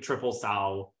holder with triple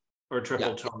sow or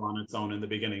triple toe on its own in the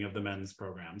beginning of the men's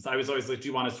programs. I was always like, do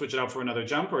you want to switch it out for another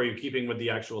jump, or are you keeping with the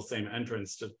actual same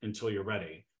entrance until you're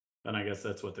ready? Then I guess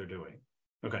that's what they're doing.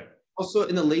 Okay. Also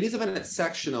in the ladies event at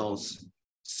sectionals,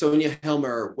 Sonia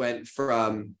Hilmer went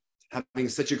from having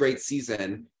such a great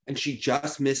season, and she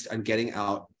just missed on getting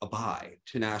out a bye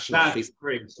to nationals. That's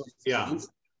great. Yeah.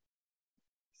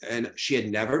 And she had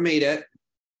never made it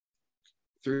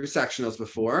through sectionals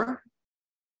before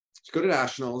to go to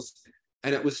nationals.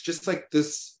 And it was just like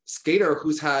this skater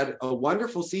who's had a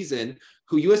wonderful season,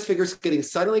 who US Figure Skating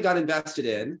suddenly got invested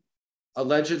in,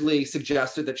 allegedly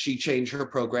suggested that she change her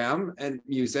program and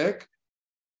music,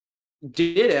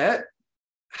 did it.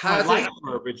 I like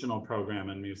her original program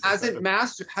and music.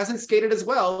 Hasn't skated as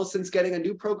well since getting a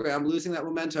new program, losing that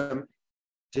momentum,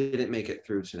 didn't make it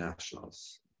through to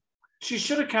nationals. She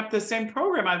should have kept the same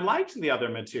program. I liked the other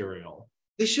material.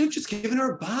 They should have just given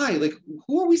her a bye. Like,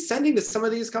 who are we sending to some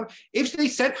of these? If they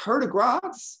sent her to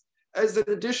Graz as an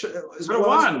addition, as well,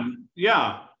 one,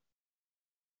 yeah.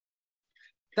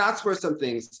 That's where some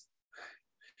things.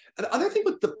 And the other thing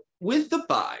with the with the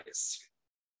buys,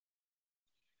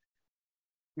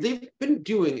 they've been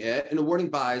doing it and awarding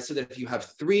buys so that if you have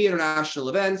 3 international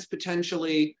events,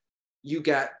 potentially you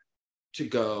get to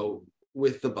go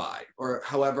with the buy, or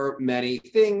however many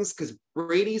things, because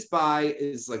Bradie's buy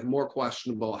is like more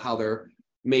questionable how they're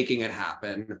making it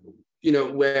happen. You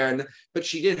know, but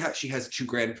she has 2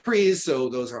 Grand Prix, so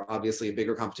those are obviously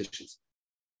bigger competitions.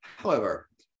 However,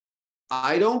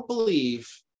 I don't believe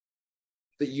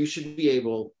that you should be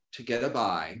able to get a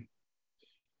buy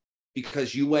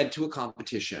because you went to a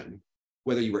competition,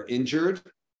 whether you were injured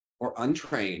or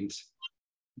untrained,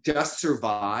 just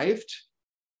survived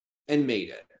and made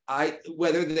it.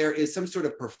 Whether there is some sort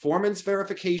of performance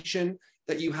verification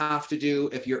that you have to do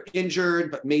if you're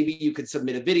injured, but maybe you could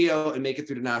submit a video and make it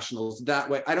through the nationals that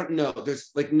way. I don't know.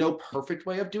 There's like no perfect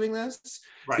way of doing this,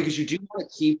 right? Because you do want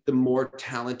to keep the more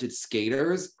talented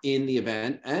skaters in the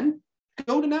event and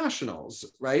go to nationals,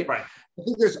 right? Right. I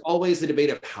think there's always the debate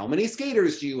of how many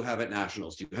skaters do you have at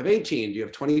nationals? Do you have 18? Do you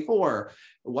have 24?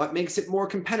 What makes it more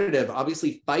competitive?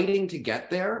 Obviously, fighting to get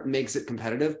there makes it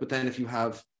competitive, but then if you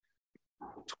have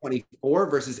 24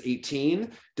 versus 18,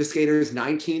 the skaters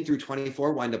 19 through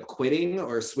 24 wind up quitting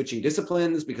or switching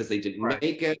disciplines because they didn't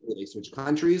make it, or they switch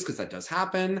countries, because that does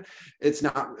happen. It's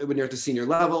not when you're at the senior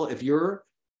level. If you're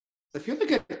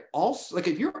looking at also, like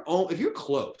if you're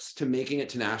close to making it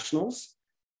to nationals,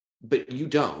 but you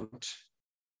don't,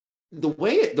 the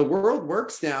way the world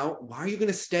works now, why are you going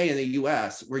to stay in the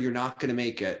US where you're not going to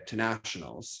make it to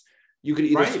nationals? You could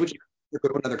either switch or go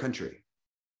to another country.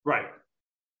 Right.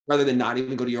 Rather than not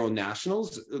even go to your own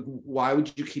nationals. Why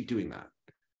would you keep doing that?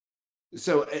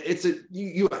 So it's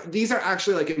these are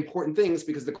actually like important things,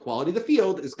 because the quality of the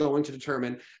field is going to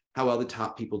determine how well the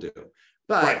top people do.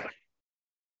 But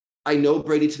I know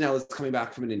Bradie Tennell is coming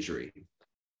back from an injury.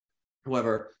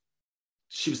 However,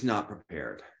 she was not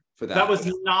prepared for that. That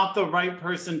was not the right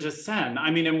person to send. I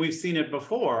mean, and we've seen it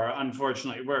before,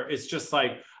 unfortunately, where it's just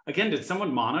like, again, did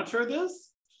someone monitor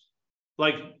this?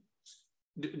 Like,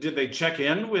 did they check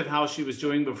in with how she was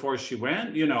doing before she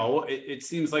went? You know, it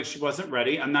seems like she wasn't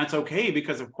ready, and that's okay,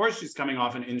 because of course she's coming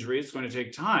off an injury. It's going to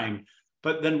take time,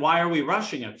 but then why are we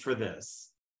rushing it for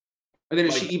this? And then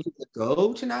is she even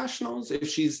go to nationals if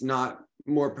she's not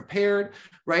more prepared,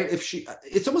 right?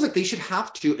 It's almost like they should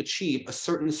have to achieve a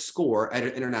certain score at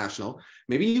an international.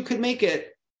 Maybe you could make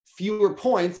it fewer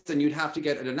points than you'd have to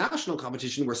get at a national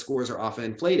competition where scores are often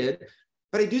inflated.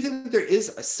 But I do think that there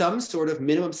is some sort of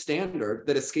minimum standard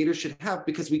that a skater should have,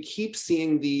 because we keep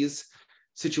seeing these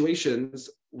situations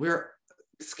where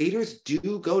skaters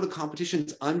do go to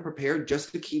competitions unprepared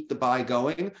just to keep the buy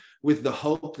going, with the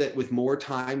hope that with more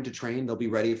time to train, they'll be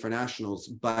ready for nationals.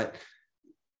 But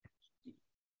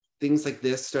things like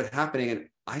this start happening. And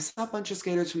I saw a bunch of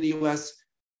skaters from the US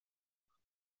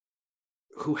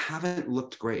who haven't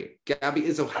looked great. Gabby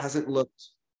Izzo hasn't looked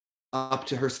up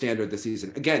to her standard this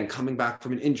season. Again, coming back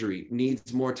from an injury,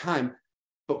 needs more time,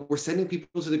 but we're sending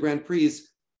people to the Grand Prix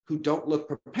who don't look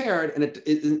prepared, and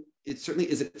it certainly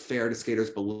isn't fair to skaters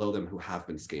below them who have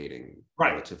been skating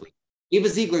relatively. Eva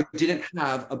Ziegler didn't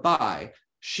have a bye.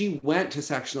 She went to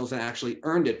sectionals and actually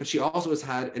earned it, but she also has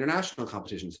had international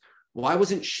competitions. Why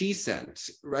wasn't she sent,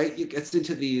 right? It gets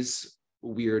into these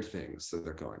weird things that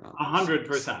are going on.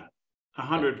 100%,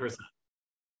 100%.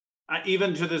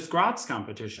 Even to this Graz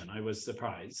competition, I was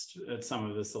surprised at some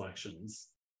of the selections.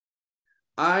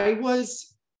 I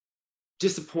was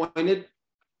disappointed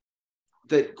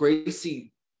that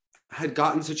Gracie had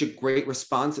gotten such a great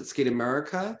response at Skate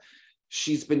America.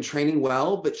 She's been training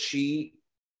well, but she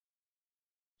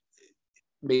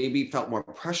maybe felt more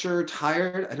pressure,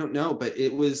 tired. I don't know, but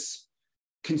it was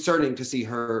concerning to see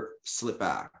her slip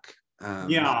back.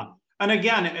 Yeah, and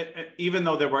again, even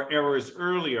though there were errors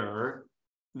earlier,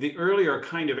 the earlier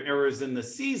kind of errors in the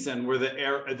season were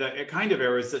the kind of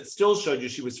errors that still showed you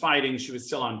she was fighting, she was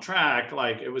still on track,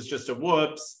 like it was just a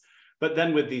whoops. But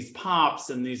then with these pops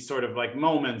and these sort of like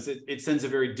moments, it sends a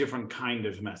very different kind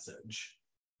of message.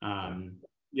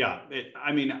 Yeah,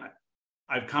 I mean,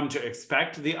 I've come to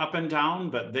expect the up and down,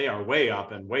 but they are way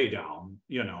up and way down,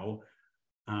 you know.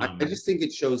 I just think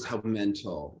it shows how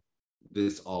mental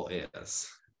this all is.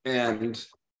 And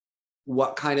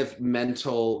what kind of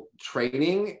mental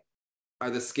training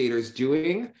are the skaters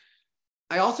doing?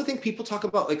 I also think people talk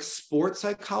about like sports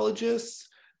psychologists.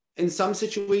 In some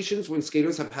situations when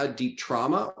skaters have had deep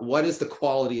trauma, what is the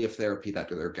quality of therapy that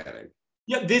they're getting?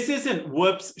 Yeah, this isn't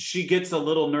whoops, she gets a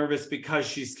little nervous because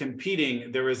she's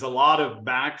competing. There is a lot of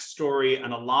backstory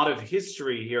and a lot of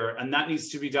history here, and that needs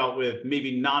to be dealt with,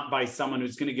 maybe not by someone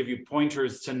who's going to give you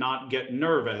pointers to not get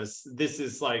nervous. This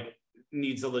is like,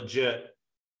 needs a legit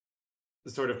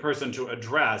sort of person to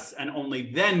address, and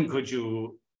only then could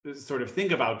you sort of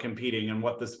think about competing, and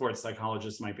what the sports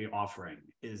psychologist might be offering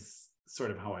is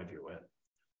sort of how I view it.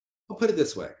 I'll put it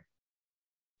this way.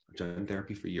 I've done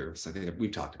therapy for years. I think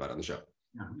we've talked about it on the show.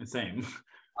 Yeah, the same.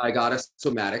 I got a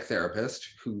somatic therapist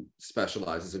who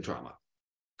specializes in trauma.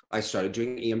 I started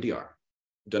doing EMDR.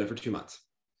 I've done it for 2 months.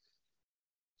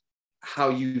 How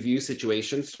you view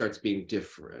situations starts being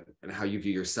different, and how you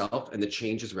view yourself, and the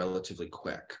change is relatively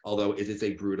quick, although it is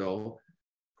a brutal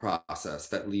process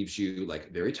that leaves you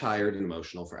like very tired and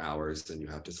emotional for hours, and you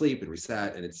have to sleep and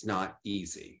reset, and it's not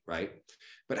easy, right?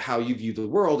 But how you view the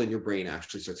world and your brain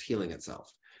actually starts healing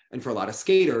itself. And for a lot of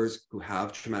skaters who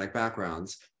have traumatic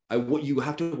backgrounds, you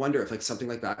have to wonder if like something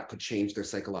like that could change their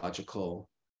psychological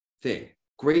thing.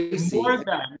 Gracie,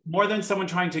 more than someone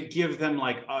trying to give them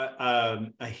like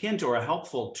a hint or a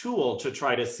helpful tool to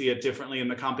try to see it differently in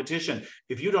the competition.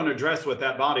 If you don't address what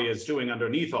that body is doing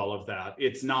underneath all of that,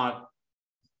 it's not.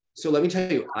 So let me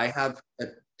tell you, I have a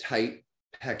tight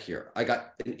pec here. I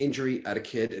got an injury at a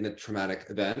kid in a traumatic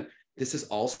event. This is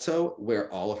also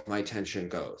where all of my tension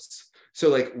goes. So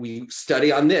like we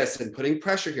study on this and putting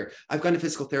pressure here. I've gone to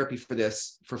physical therapy for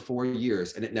this for 4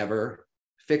 years, and it never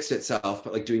fixed itself,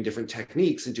 but like doing different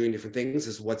techniques and doing different things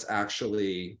is what's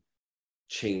actually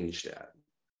changed it.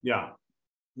 Yeah.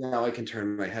 Now I can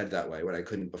turn my head that way when I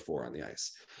couldn't before on the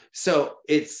ice. So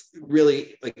it's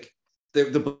really like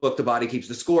the book, The Body Keeps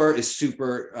the Score, is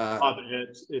super.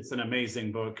 It's an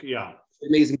amazing book. Yeah.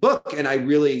 Amazing book. And I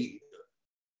really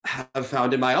have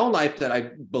found in my own life that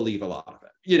I believe a lot of it.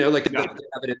 You know, like the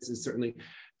evidence is certainly,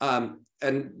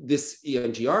 and this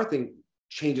EMDR thing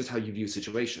changes how you view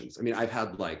situations. I mean, I've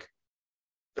had like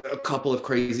a couple of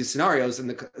crazy scenarios in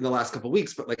the last couple of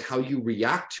weeks, but like how you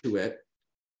react to it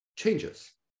changes.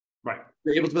 Right.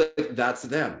 You're able to be like, that's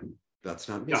them. That's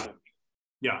not me. Yeah.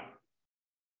 Yeah.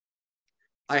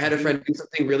 I had a friend do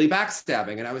something really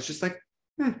backstabbing, and I was just like,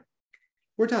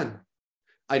 we're done.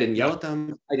 I didn't yell at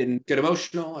them. I didn't get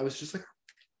emotional. I was just like,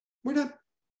 we're done.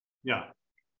 Yeah.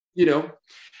 You know?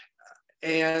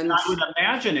 And I would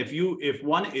imagine if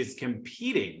one is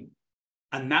competing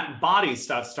and that body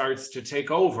stuff starts to take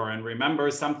over and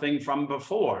remember something from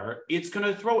before, it's going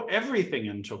to throw everything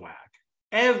into whack.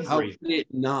 Everything. How could it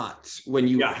not when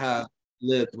you have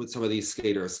lived with some of these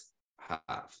skaters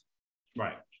have?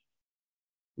 Right.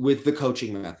 With the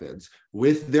coaching methods,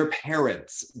 with their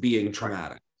parents being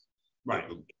traumatic. Right.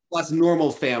 Plus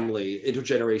normal family,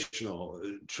 intergenerational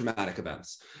traumatic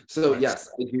events. So yes,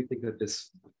 I do think that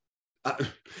this,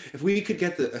 if we could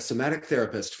get a somatic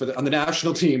therapist on the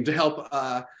national team to help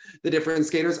the different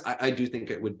skaters, I do think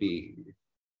it would be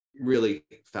really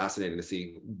fascinating to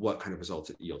see what kind of results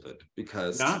it yielded.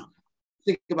 Because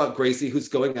think about Gracie, who's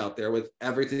going out there with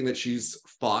everything that she's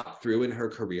fought through in her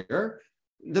career.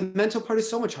 The mental part is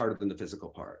so much harder than the physical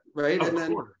part, right? Of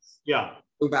course. Yeah.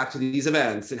 Go back to these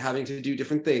events and having to do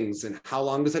different things, and how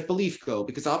long does that belief go?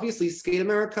 Because obviously Skate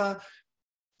America,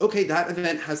 okay, that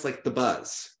event has like the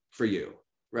buzz for you,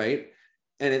 right?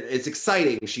 And it's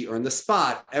exciting. She earned the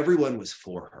spot. Everyone was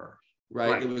for her,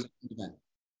 right? It was an event.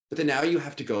 But then now you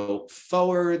have to go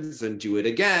forwards and do it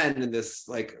again, and this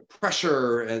like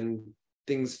pressure and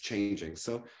things changing.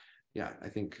 So yeah, I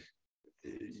think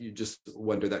you just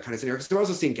wonder that kind of scenario. Because we're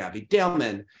also seeing Gabby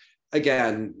Daleman,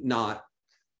 again, not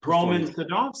Roman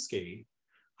Sadovsky.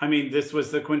 I mean, this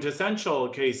was the quintessential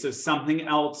case of something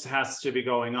else has to be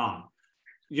going on.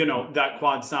 You know, that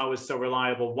quad saw was so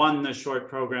reliable, won the short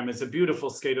program, is a beautiful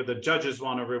skater. The judges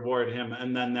want to reward him.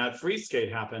 And then that free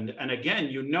skate happened. And again,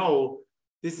 you know,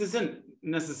 this isn't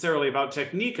necessarily about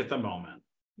technique at the moment.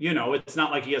 You know, it's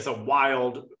not like he has a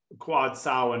wild quad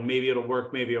saw and maybe it'll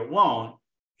work, maybe it won't.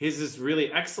 His is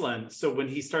really excellent. So when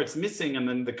he starts missing, and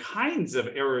then the kinds of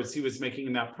errors he was making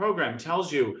in that program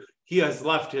tells you he has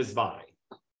left his body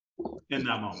in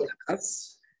that moment.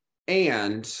 Yes.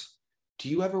 And do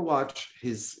you ever watch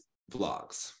his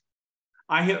vlogs?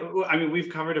 I mean, we've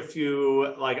covered a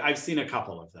few, like I've seen a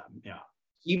couple of them. Yeah.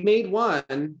 He made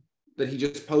one that he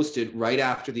just posted right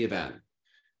after the event.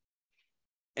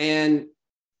 And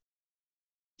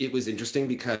it was interesting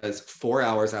because 4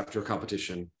 hours after a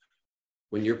competition,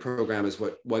 when your program is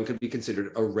what one could be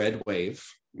considered a red wave,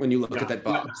 when you look at that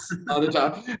box on the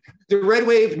top, the red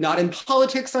wave, not in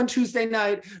politics on Tuesday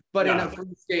night, but in a free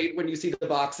skate, when you see the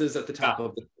boxes at the top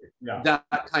of that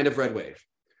kind of red wave.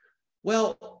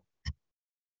 Well,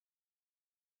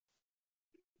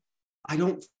 I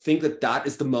don't think that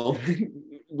is the moment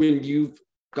when you've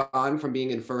gone from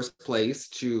being in first place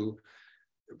to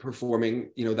performing,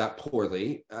 you know, that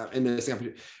poorly and missing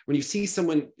opportunity. When you see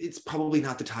someone, it's probably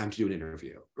not the time to do an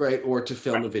interview, right? Or to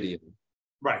film a video.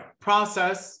 Right.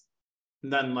 Process,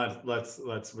 then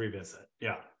let's revisit.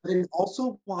 Yeah. And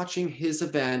also watching his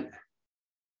event,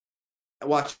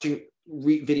 watching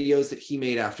videos that he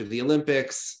made after the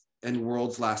Olympics and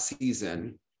Worlds last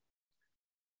season,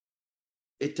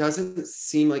 it doesn't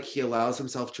seem like he allows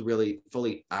himself to really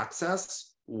fully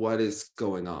access what is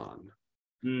going on.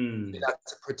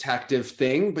 That's a protective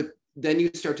thing, but then you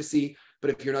start to see,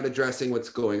 but if you're not addressing what's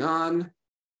going on,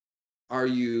 are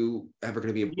you ever going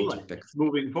to be able to fix it?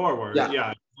 Moving forward? Yeah,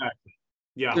 exactly.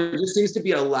 Yeah. There just seems to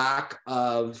be a lack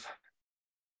of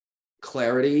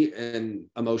clarity and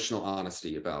emotional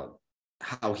honesty about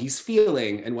how he's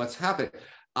feeling and what's happening.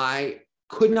 I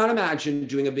could not imagine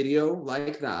doing a video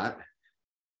like that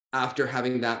after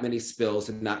having that many spills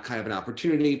and that kind of an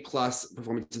opportunity, plus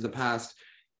performance in the past.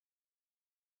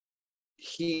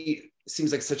 He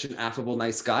seems like such an affable,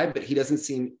 nice guy, but he doesn't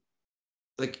seem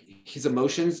like, his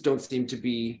emotions don't seem to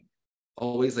be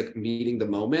always like meeting the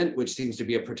moment, which seems to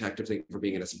be a protective thing for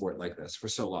being in a sport like this for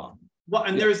so long. Well,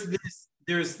 and there's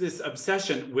this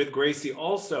obsession with Gracie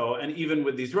also, and even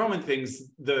with these Roman things,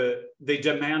 they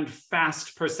demand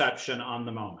fast perception on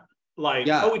the moment. Like,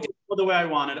 oh, we did it the way I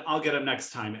wanted, I'll get him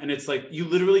next time. And it's like, you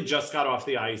literally just got off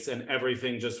the ice and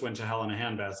everything just went to hell in a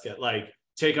handbasket. Like,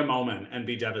 take a moment and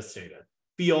be devastated.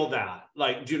 Feel that,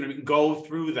 like, do you know what I mean? Go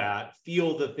through that,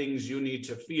 feel the things you need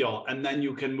to feel, and then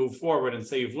you can move forward and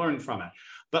say you've learned from it.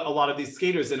 But a lot of these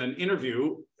skaters in an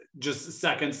interview, just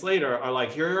seconds later, are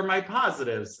like, here are my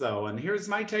positives though, and here's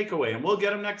my takeaway, and we'll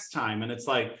get them next time. And it's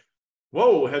like,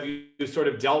 whoa, have you sort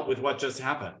of dealt with what just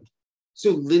happened?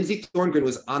 So Lindsay Thorngren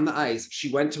was on the ice.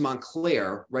 She went to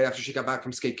Montclair right after she got back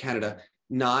from Skate Canada,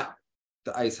 not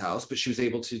the ice house, but she was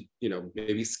able to, you know,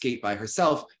 maybe skate by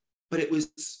herself. But it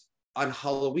was on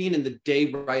Halloween and the day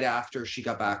right after she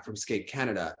got back from Skate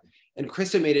Canada. And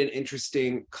Krista made an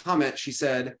interesting comment. She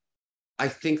said, I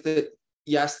think that,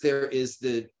 yes, there is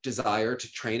the desire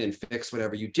to train and fix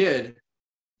whatever you did,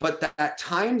 but that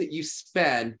time that you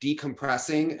spend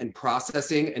decompressing and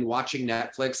processing and watching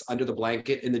Netflix under the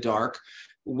blanket in the dark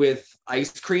with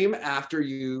ice cream after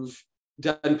you've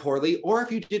done poorly, or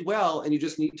if you did well and you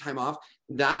just need time off,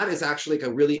 that is actually like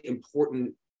a really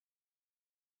important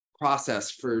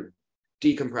process for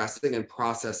decompressing and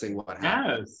processing what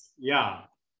happened. Yes.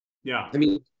 Yeah. I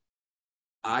mean,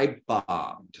 I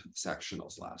bombed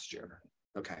sectionals last year.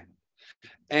 Okay.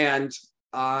 And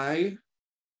I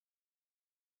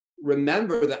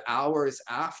remember the hours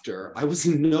after, I was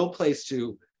in no place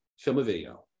to film a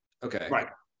video. Okay. Right.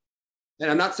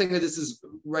 And I'm not saying that this is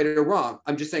right or wrong.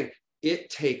 I'm just saying it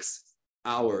takes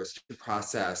hours to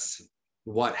process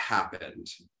what happened,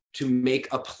 to make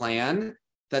a plan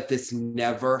that this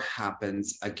never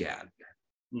happens again.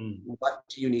 What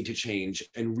do you need to change?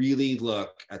 And really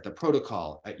look at the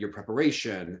protocol, at your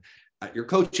preparation, at your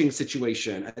coaching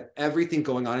situation, at everything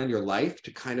going on in your life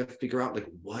to kind of figure out like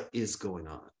what is going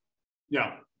on.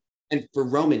 Yeah. And for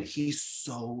Roman, he's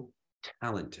so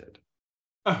talented.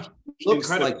 Incredible. Looks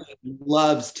like he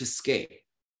loves to skate.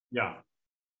 Yeah.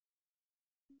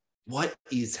 What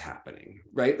is happening,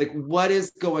 right? Like what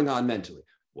is going on mentally?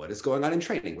 What is going on in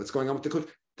training? What's going on with the coach?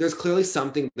 There's clearly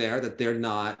something there that they're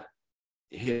not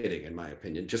hitting, in my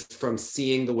opinion, just from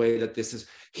seeing the way that this is.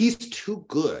 He's too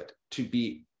good to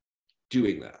be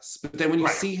doing this. But then when you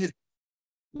see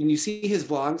his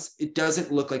vlogs, it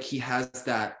doesn't look like he has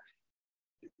that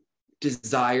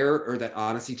desire or that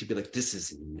honesty to be like, this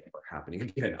is never happening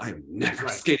again. I'm never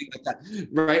skating like that.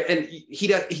 Right. And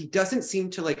he doesn't seem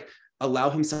to like allow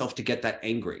himself to get that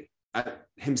angry at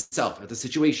himself, at the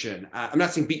situation. I'm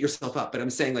not saying beat yourself up, but I'm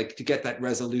saying like to get that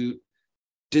resolute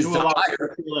desire. To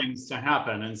allow feelings to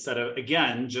happen instead of,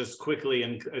 again, just quickly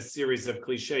in a series of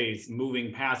cliches,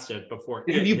 moving past it before.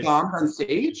 Have you bombed on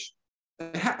stage?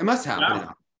 It must happen,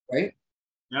 right?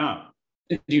 Yeah.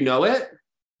 Do you know it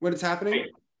when it's happening?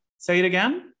 Wait, say it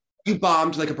again? You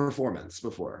bombed like a performance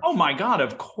before. Oh my God,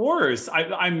 of course.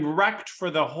 I'm wrecked for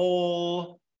the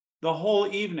whole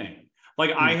evening.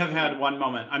 Like I have had one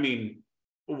moment, I mean,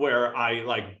 where I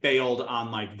like bailed on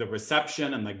like the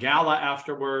reception and the gala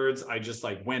afterwards. I just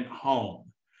like went home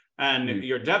and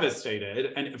you're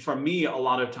devastated. And for me, a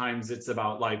lot of times it's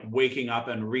about like waking up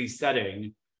and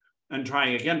resetting and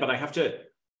trying again. But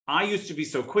I used to be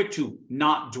so quick to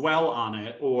not dwell on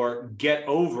it or get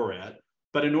over it.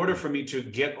 But in order for me to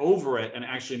get over it and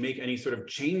actually make any sort of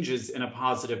changes in a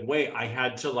positive way, I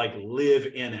had to like live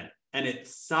in it. And it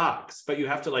sucks, but you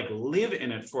have to like live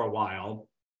in it for a while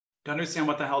to understand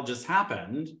what the hell just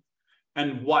happened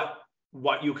and what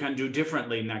you can do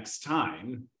differently next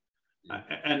time.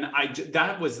 And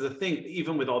that was the thing,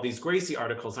 even with all these Gracie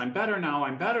articles, I'm better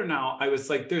now. I was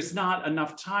like, there's not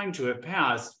enough time to have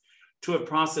passed to have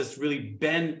processed, really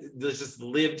just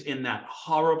lived in that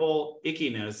horrible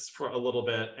ickiness for a little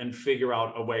bit and figure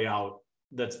out a way out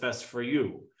that's best for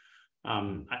you.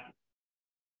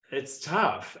 It's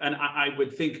tough. And I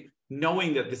would think,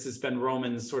 knowing that this has been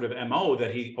Roman's sort of MO,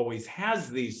 that he always has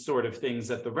these sort of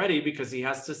things at the ready because he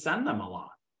has to send them a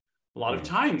lot. A lot of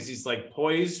times he's like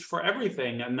poised for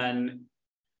everything. And then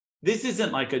this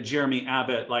isn't like a Jeremy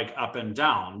Abbott, like up and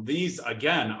down. These,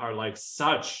 again, are like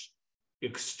such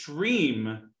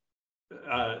extreme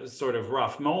sort of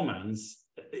rough moments.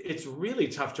 It's really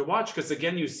tough to watch because,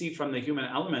 again, you see from the human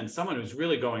element someone who's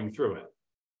really going through it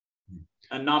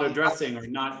and not addressing or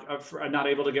not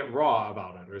able to get raw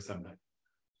about it or something.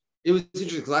 It was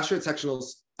interesting. Last year at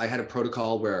sectionals, I had a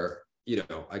protocol where,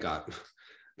 I got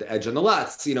the edge on the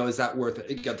lutz, is that worth it?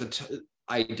 It got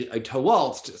I toe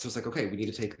waltzed. So it's like, okay, we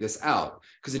need to take this out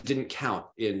because it didn't count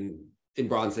in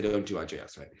bronze. They don't do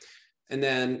IJS, right? And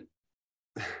then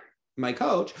my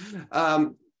coach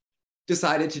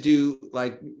decided to do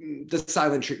like the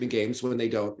silent treatment games when they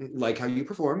don't like how you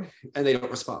perform and they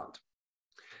don't respond.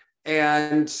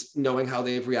 And knowing how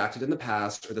they've reacted in the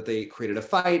past, or that they created a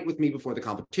fight with me before the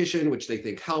competition, which they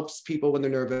think helps people when they're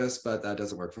nervous, but that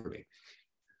doesn't work for me.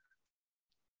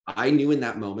 I knew in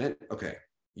that moment, okay,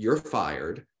 you're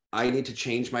fired. I need to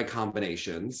change my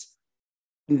combinations.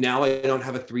 Now I don't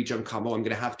have a 3-jump combo. I'm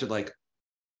going to have to like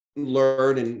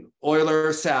learn an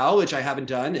Euler Sal, which I haven't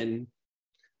done. And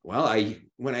well,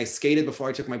 when I skated before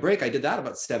I took my break, I did that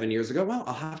about 7 years ago. Well,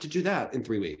 I'll have to do that in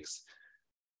 3 weeks.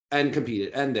 And compete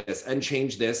it, and this, and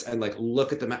change this, and like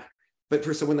look at the map. But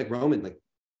for someone like Roman, like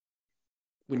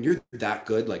when you're that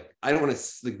good, like I don't want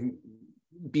to like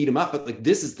beat him up, but like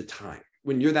this is the time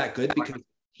when you're that good because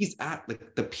he's at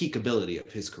like the peak ability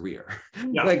of his career.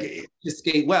 Yeah. Like to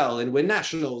skate well and win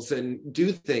nationals and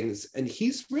do things, and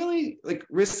he's really like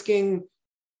risking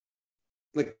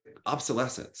like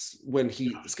obsolescence when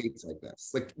he skates like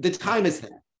this. Like the time is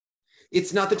there.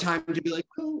 It's not the time to be like,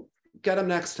 oh, get him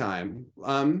next time.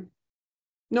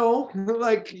 No,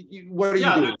 like, what are you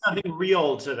doing? There's nothing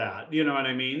real to that. You know what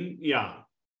I mean? Yeah.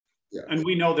 And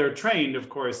we know they're trained, of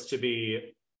course, to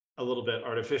be a little bit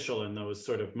artificial in those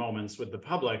sort of moments with the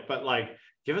public, but like,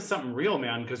 give us something real,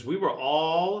 man, because we were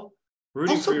all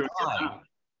rooting for you.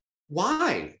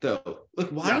 Why though? Like,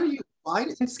 why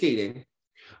in skating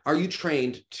are you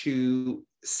trained to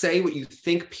say what you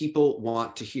think people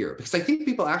want to hear? Because I think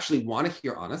people actually want to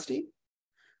hear honesty.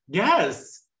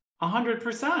 Yes,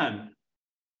 100%.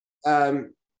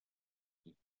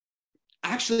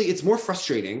 Actually, it's more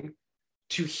frustrating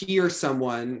to hear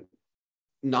someone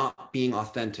not being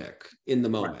authentic in the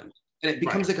moment. Right. And it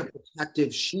becomes like a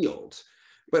protective shield.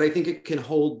 But I think it can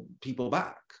hold people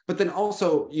back. But then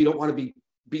also, you don't want to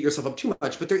beat yourself up too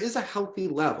much, but there is a healthy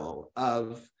level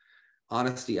of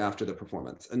honesty after the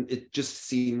performance. And it just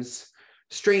seems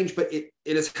strange, but it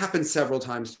has happened several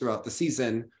times throughout the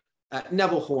season.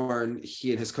 Neville Horn,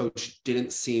 he and his coach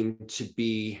didn't seem to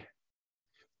be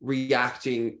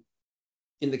reacting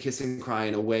in the kiss and cry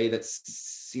in a way that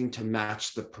seemed to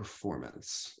match the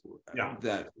performance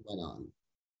that went on.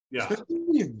 Yeah. Especially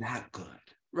when you're that good,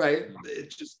 right? It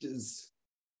just is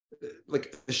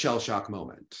like a shell shock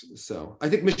moment. So I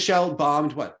think Michelle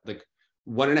bombed like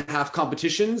 1.5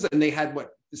 competitions, and they had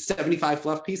 75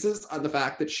 fluff pieces on the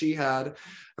fact that she had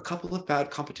a couple of bad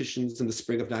competitions in the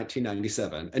spring of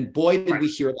 1997. And boy, did we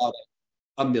hear about it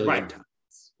a million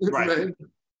times. Right.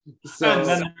 So, and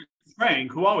then there's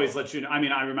Frank, who always lets you know. I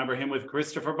mean, I remember him with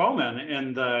Christopher Bowman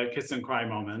in the kiss and cry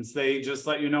moments. They just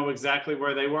let you know exactly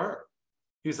where they were.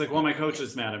 He was like, well, my coach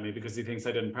is mad at me because he thinks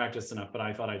I didn't practice enough, but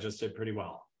I thought I just did pretty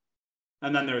well.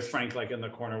 And then there's Frank like in the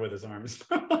corner with his arms.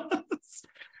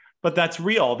 But that's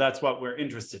real. That's what we're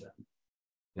interested in.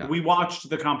 Yeah. We watched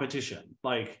the competition.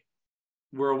 Like,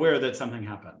 we're aware that something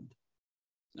happened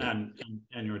and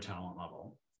your talent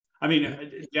level. I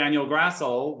mean, Daniel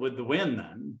Grassl with the win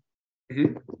then.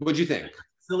 Mm-hmm. What'd you think?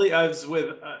 Vasiljevs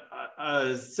with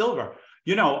silver.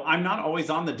 You know, I'm not always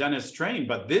on the Deniss train,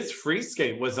 but this free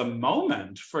skate was a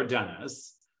moment for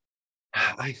Deniss.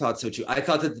 I thought so too. I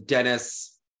thought that Deniss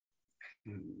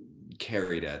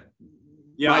carried it.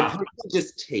 Yeah. My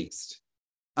just taste.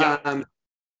 Yeah.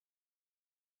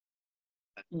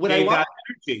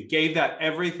 Gave that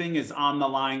everything is on the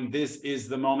line. This is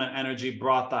the moment energy,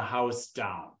 brought the house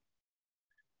down.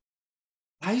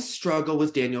 I struggle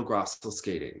with Daniel Grassl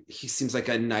skating. He seems like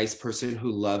a nice person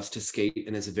who loves to skate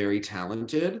and is very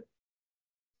talented.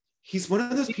 He's one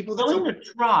of those people that's willing to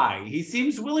try. He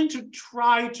seems willing to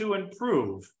try to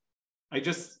improve.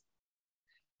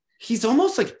 He's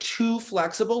almost like too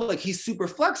flexible. Like, he's super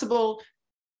flexible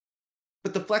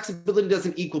but the flexibility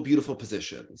doesn't equal beautiful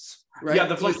positions, right? Yeah,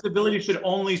 the flexibility should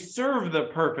only serve the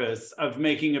purpose of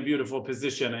making a beautiful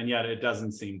position, and yet it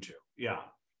doesn't seem to. Yeah.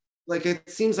 Like it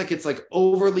seems like it's like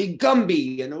overly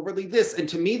Gumby and overly this. And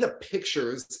to me, the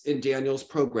pictures in Daniel's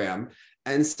program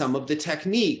and some of the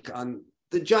technique on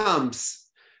the jumps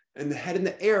and the head in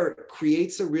the air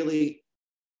creates a really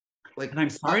like. And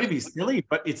I'm sorry to be silly,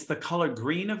 but it's the color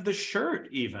green of the shirt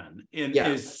even.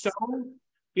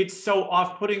 It's so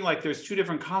off-putting. Like there's two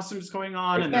different costumes going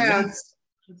on, and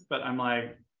but I'm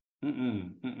like,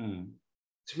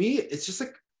 To me, it's just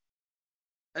like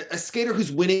a skater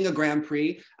who's winning a Grand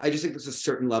Prix. I just think there's a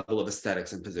certain level of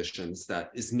aesthetics and positions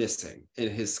that is missing in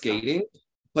his skating.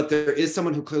 But there is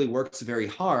someone who clearly works very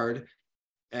hard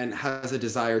and has a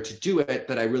desire to do it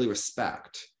that I really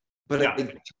respect. But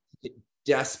it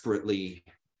desperately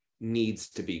needs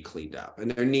to be cleaned up,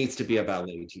 and there needs to be a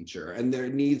ballet teacher, and there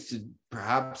needs to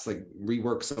perhaps like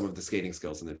rework some of the skating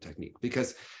skills and the technique,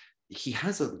 because he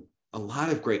has a lot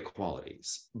of great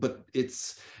qualities. But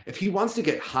it's, if he wants to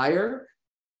get higher,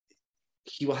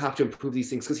 he will have to improve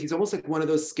these things, because he's almost like one of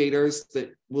those skaters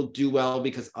that will do well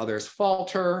because others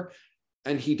falter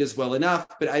and he does well enough,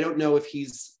 but I don't know if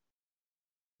he's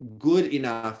good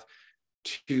enough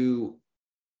to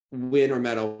win or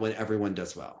medal when everyone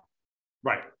does well.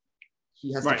 Right.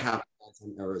 He has to capitalize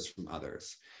on errors from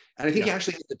others. And I think he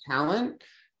actually has the talent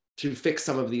to fix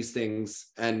some of these things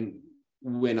and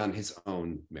win on his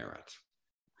own merit.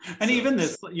 And even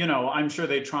this, you know, I'm sure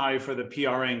they try for the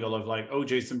PR angle of like, oh,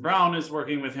 Jason Brown is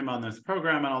working with him on this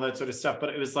program and all that sort of stuff. But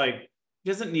it was like, he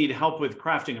doesn't need help with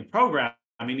crafting a program.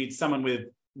 He needs someone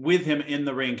with him in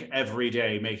the rink every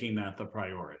day, making that the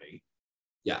priority.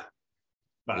 Yeah.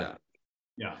 But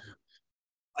yeah.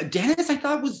 Deniss, I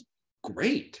thought, was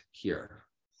great here.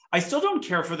 I still don't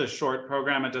care for the short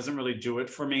program. It doesn't really do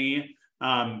it for me.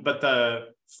 But the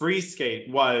free skate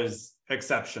was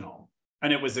exceptional.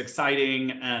 And it was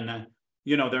exciting. And,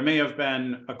 you know, there may have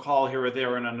been a call here or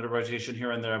there and under rotation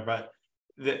here and there, but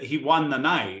he won the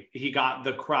night. He got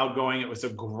the crowd going. It was a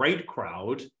great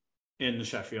crowd in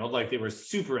Sheffield. Like, they were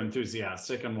super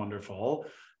enthusiastic and wonderful.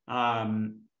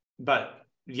 But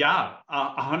yeah,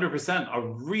 100% a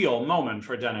real moment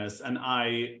for Deniss. And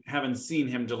I haven't seen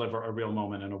him deliver a real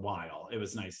moment in a while. It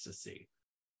was nice to see.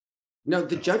 No,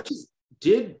 the judges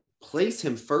did place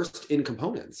him first in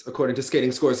components, according to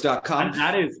skatingscores.com. And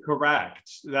that is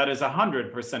correct. That is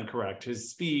 100% correct. His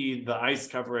speed, the ice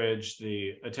coverage,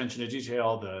 the attention to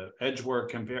detail, the edge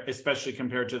work, especially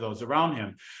compared to those around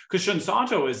him. Because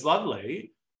Shunsato is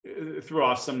lovely, threw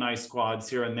off some nice quads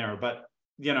here and there, but,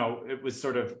 you know, it was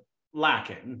sort of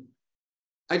lacking.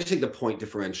 I just think the point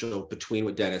differential between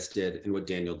what Deniss did and what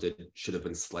Daniel did should have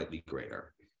been slightly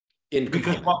greater. In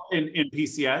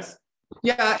PCS?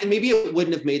 Yeah, and maybe it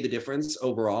wouldn't have made the difference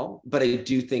overall, but I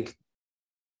do think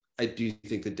that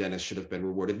Deniss should have been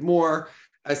rewarded more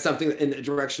as something in the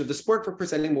direction of the sport for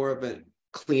presenting more of a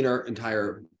cleaner,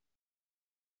 entire,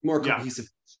 more cohesive.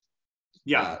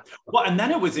 Yeah. Well, and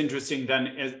then it was interesting then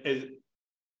as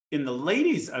in the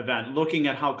ladies' event, looking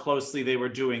at how closely they were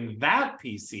doing that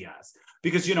PCS.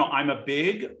 Because, you know, I'm a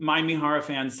big Mai Mihara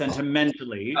fan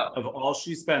sentimentally of all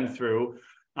she's been through.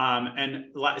 And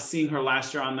seeing her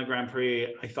last year on the Grand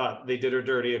Prix, I thought they did her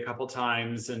dirty a couple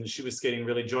times and she was skating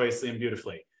really joyously and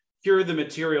beautifully. Here, the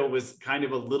material was kind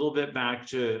of a little bit back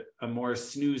to a more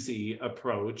snoozy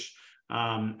approach.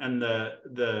 And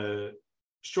the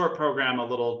short program a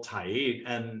little tight,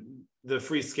 and the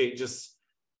free skate just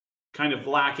kind of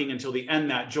lacking until the end,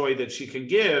 that joy that she can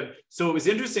give. So it was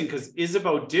interesting because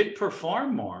Isabeau did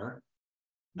perform more.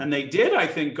 And they did, I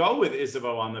think, go with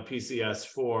Isabeau on the PCS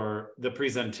for the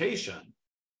presentation.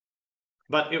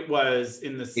 But it was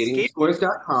in the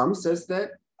skatingscores.com says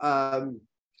that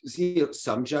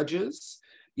some judges,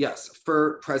 yes,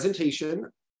 for presentation,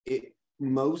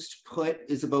 most put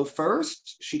Isabeau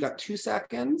first. She got 2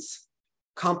 seconds.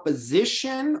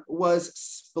 Composition was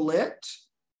split.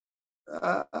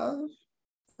 1,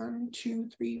 2,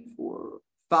 3, 4,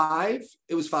 5.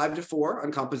 It was 5-4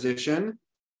 on composition.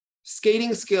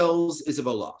 Skating skills,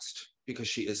 Isabeau lost because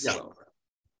she is slower.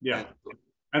 Yeah,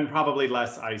 and probably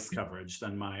less ice coverage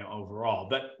than Mai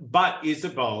overall. But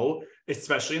Isabeau,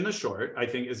 especially in the short, I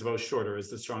think Isabeau's shorter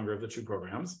is the stronger of the two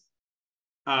programs.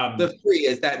 The free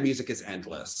is that music is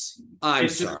endless.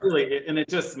 It's sorry. Just really, and it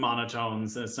just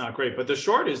monotones and it's not great. But the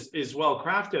short is well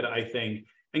crafted, I think,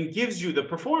 and gives you the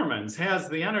performance, has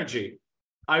the energy.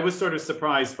 I was sort of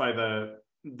surprised by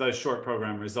the short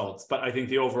program results, but I think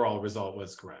the overall result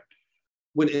was correct.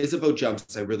 When Isabeau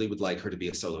jumps, I really would like her to be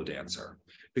a solo dancer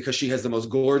because she has the most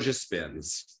gorgeous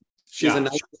spins. She has a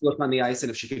nice look on the ice, and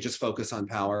if she could just focus on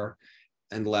power.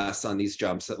 and less on these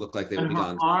jumps that look like they would be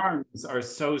gone. Arms are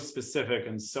so specific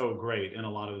and so great in a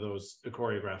lot of those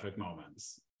choreographic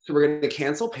moments. So we're going to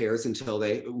cancel pairs until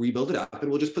they rebuild it up,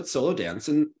 and we'll just put solo dance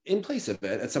in place of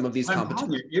it at some of these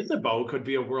competitions. Isabeau could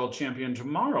be a world champion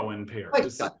tomorrow in pairs. Right.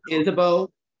 Isabeau,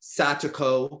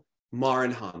 Satoko, Mar,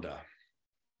 and Honda.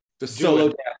 The solo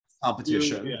dance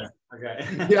competition. Yeah.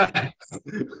 Okay. Yeah.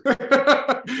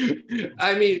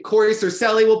 I mean, Corey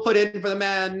Cercelli will put in for the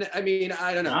men. I mean,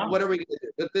 I don't know. What are we going to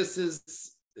do? But this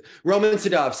is Roman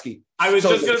Sadovsky. I was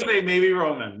just going to say maybe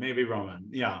Roman.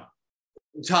 Yeah.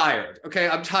 I'm tired. Okay,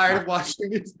 I'm tired of watching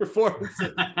these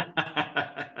performances.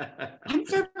 I'm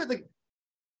sorry, like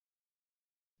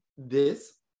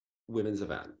this women's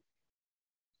event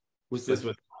was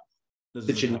the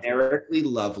generically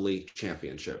lovely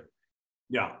championship.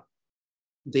 Yeah,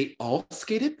 they all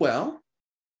skated well.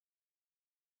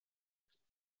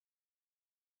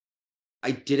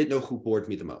 I didn't know who bored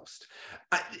me the most.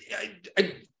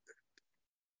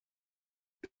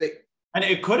 And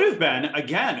it could have been,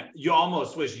 again, you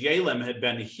almost wish Yelim had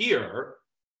been here,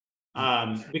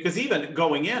 because even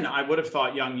going in, I would have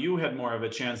thought Young Yu had more of a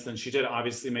chance than she did,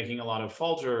 obviously making a lot of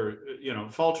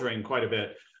faltering quite a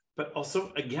bit. But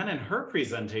also, again, in her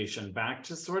presentation, back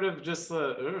to sort of just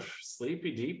the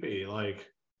sleepy deepy, like.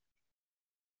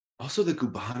 Also the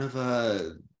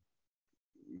Gubanova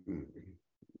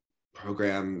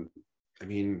program, I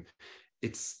mean,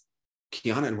 it's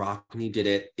Kiana and Rockney did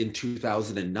it in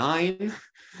 2009.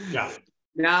 Yeah.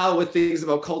 Now with things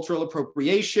about cultural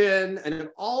appropriation and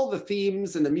all the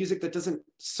themes and the music that doesn't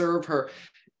serve her,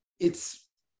 it's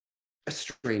a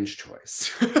strange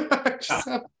choice.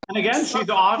 And again, she's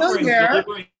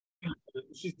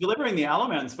delivering the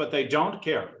elements, but they don't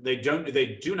care. They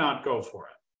do not go for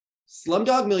it.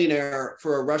 Slumdog Millionaire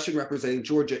for a Russian representing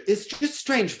Georgia is just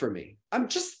strange for me.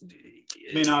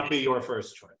 May not be your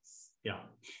first choice. Yeah.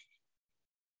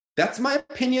 That's my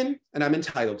opinion, and I'm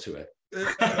entitled to it.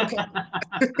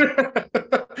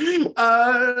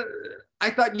 I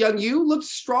thought Young Yu looked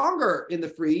stronger in the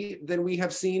free than we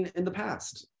have seen in the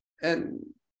past. And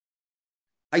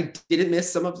I didn't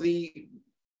miss some of the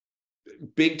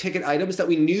big ticket items that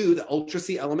we knew, the Ultra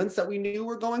C elements that we knew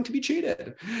were going to be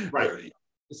cheated. Right.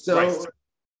 So, right.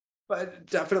 But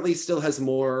definitely still has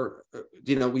more,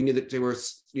 we knew that there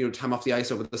was, time off the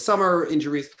ice over the summer,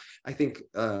 injuries. I think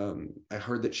I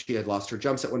heard that she had lost her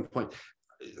jumps at one point.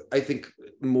 I think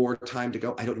more time to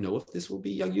go. I don't know if this will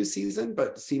be Young Yu's season,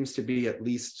 but seems to be at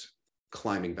least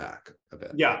climbing back a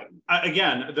bit. Yeah.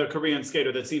 Again, the Korean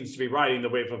skater that seems to be riding the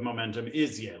wave of momentum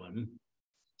is Yelim.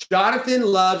 Jonathan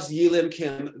loves Yelim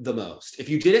Kim the most. If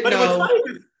you didn't know.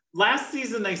 Last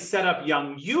season, they set up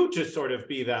Young Yu to sort of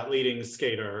be that leading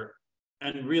skater.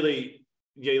 And really,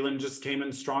 Yelim just came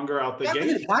in stronger out the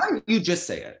gate. Why don't you just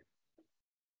say it?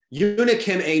 Yuna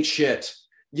Kim ain't shit.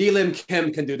 Yelim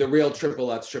Kim can do the real triple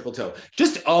Lutz, triple toe.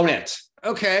 Just own it,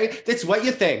 okay? That's what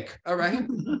you think, all right?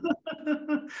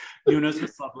 Yuna's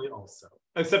was lovely also.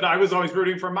 Except I was always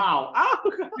rooting for Mao.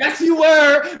 Oh, yes, you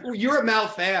were. You're a Mao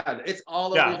fan. It's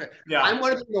all over. Yeah. I'm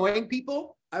one of the annoying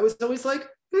people. I was always like,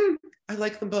 I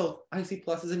like them both. I see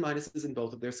pluses and minuses in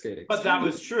both of their skating. But that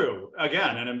was true.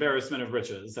 Again, an embarrassment of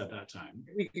riches at that time.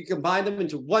 If we could combine them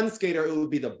into one skater, it would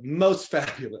be the most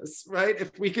fabulous, right?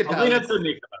 If we could have...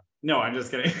 No, I'm just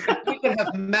kidding. We could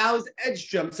have Mao's edge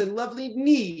jumps and lovely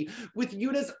knee with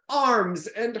Yuna's arms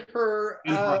and her...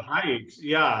 height.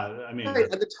 Yeah, I mean... Right,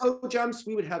 and the toe jumps,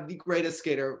 we would have the greatest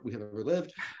skater we have ever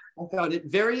lived. I found it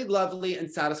very lovely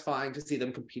and satisfying to see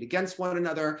them compete against one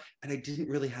another, and I didn't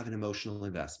really have an emotional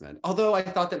investment. Although I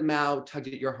thought that Mao tugged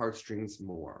at your heartstrings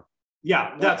more.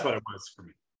 Yeah, that's what it was for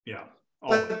me. Yeah.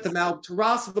 But the Mao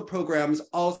Tarasova programs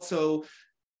also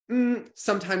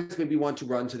sometimes made me want to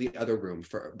run to the other room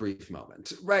for a brief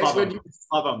moment. Right? Love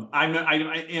them. I'm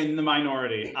in the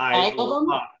minority. I love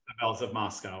the Bells of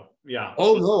Moscow. Yeah.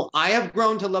 Oh, no. I have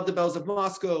grown to love the Bells of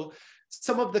Moscow.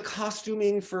 Some of the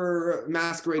costuming for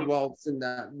Masquerade Waltz and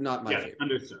that, not my favorite.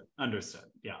 Understood.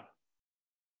 Yeah.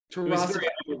 It was very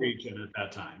out of region at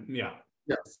that time. Yeah.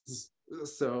 Yes.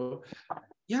 So,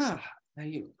 yeah.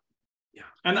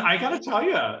 And I gotta tell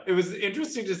you, it was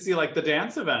interesting to see like the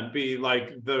dance event be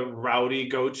like the rowdy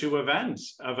go-to event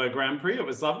of a Grand Prix. It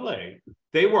was lovely.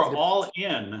 They were all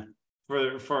in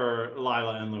for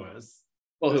Lilah and Lewis.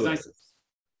 Well, who is?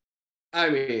 I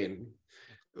mean,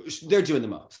 they're doing the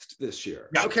most this year.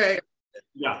 Yeah. Okay.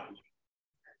 Yeah.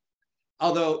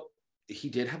 Although he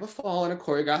did have a fall and a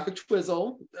choreographic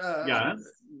twizzle. Yes,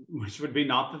 which would be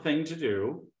not the thing to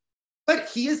do. But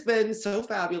he has been so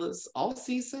fabulous all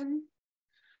season.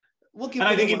 And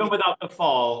I think even without the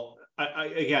fall,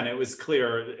 again, it was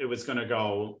clear it was going to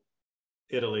go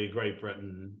Italy, Great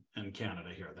Britain, and Canada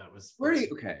here. That was pretty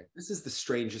okay. This is the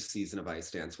strangest season of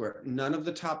ice dance where none of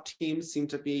the top teams seem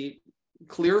to be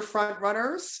clear front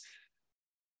runners.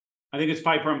 I think it's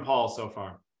Piper and Paul so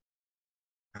far.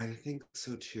 I think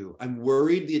so too. I'm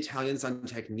worried the Italians on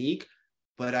technique,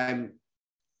 but I'm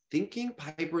thinking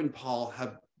Piper and Paul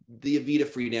have the Evita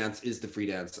free dance is the free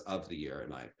dance of the year, in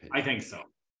my opinion. I think so.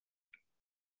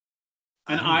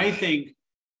 And I think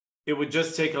it would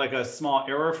just take like a small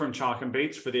error from Chalk and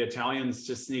Bates for the Italians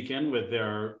to sneak in with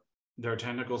their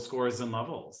technical scores and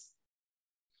levels.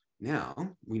 Now,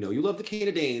 we know you love the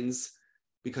Canadians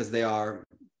because they are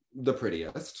the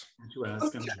prettiest. You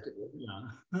ask them.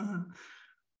 Yeah.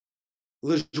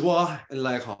 Lajoie and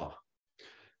Lagha.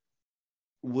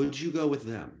 Would you go with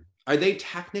them? Are they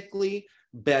technically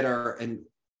better and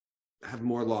have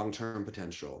more long-term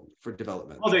potential for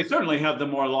development? Well, they certainly have the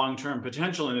more long-term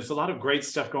potential, and there's a lot of great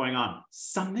stuff going on.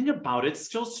 Something about it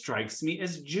still strikes me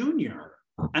as junior,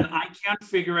 and I can't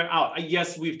figure it out.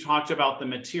 Yes, we've talked about the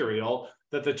material,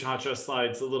 that the cha-cha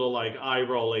slide's a little like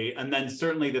eye-rolly, and then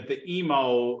certainly that the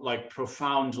emo, like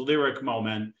profound lyric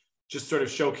moment just sort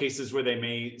of showcases where they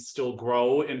may still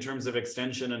grow in terms of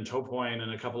extension and toe point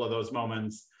and a couple of those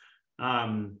moments.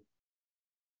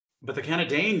 But the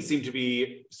Canadians seem to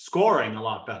be scoring a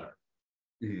lot better.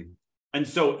 Mm-hmm. And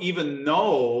so even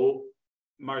though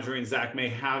Marjorie and Zach may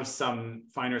have some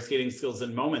finer skating skills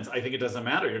and moments, I think it doesn't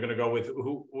matter. You're going to go with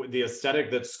the aesthetic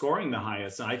that's scoring the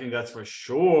highest. And I think that's for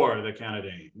sure the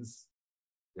Canadians.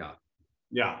 Yeah.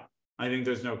 Yeah, I think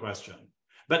there's no question.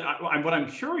 But what I'm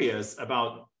curious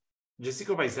about, does he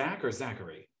go by Zach or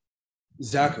Zachary?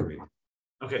 Zachary.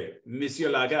 Okay,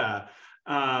 Monsieur Lagha.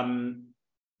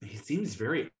 He seems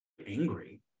very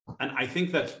angry. And I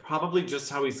think that's probably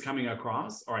just how he's coming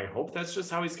across, or I hope that's just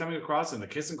how he's coming across in the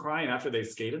kiss and cry and after they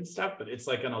skate and stuff, but it's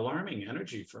like an alarming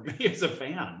energy for me as a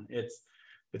fan.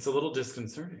 It's a little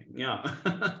disconcerting, yeah.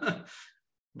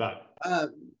 But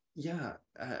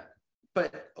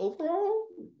but overall,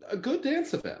 a good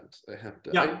dance event, I have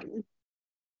to. Yeah.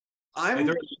 I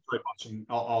thoroughly enjoyed watching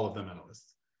all of the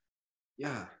medalists.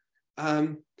 Yeah.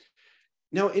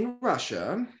 Now in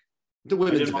Russia, the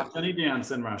women's I didn't watch any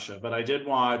dance in Russia, but I did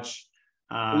watch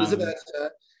Elizabeth.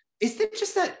 Is it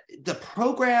just that the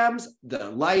programs, the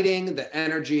lighting, the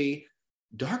energy,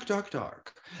 dark,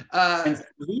 and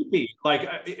sleepy? Like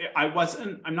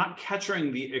I'm not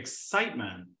capturing the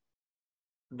excitement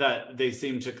that they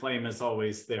seem to claim is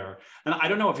always there. And I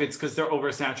don't know if it's because they're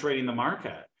oversaturating the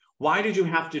market. Why did you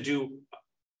have to do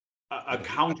a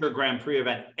counter Grand Prix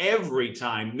event every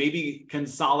time? Maybe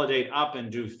consolidate up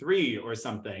and do 3 or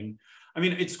something. I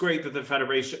mean, it's great that the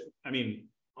Federation,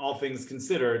 all things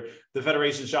considered, the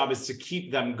Federation's job is to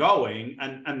keep them going,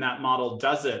 and that model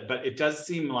does it. But it does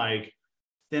seem like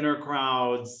thinner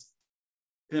crowds,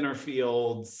 thinner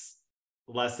fields,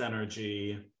 less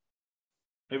energy.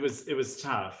 It was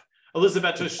tough.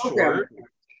 Elisabetta short.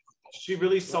 She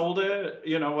really sold it,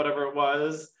 whatever it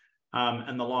was.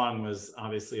 And the long was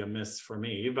obviously a miss for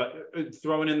me, but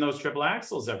throwing in those triple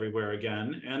axels everywhere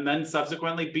again, and then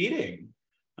subsequently beating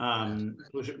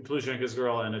Plushenko's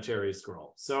girl and Eteri's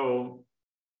girl. So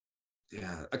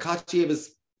yeah,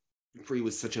 Akatieva's free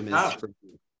was such a miss for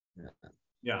me.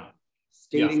 Yeah.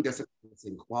 Skating doesn't have the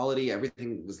same quality.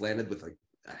 Everything was landed with like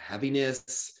a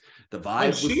heaviness. The vibe.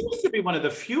 And she used to be one of the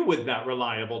few with that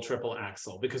reliable triple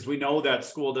axel, because we know that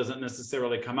school doesn't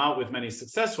necessarily come out with many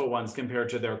successful ones compared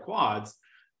to their quads.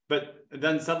 But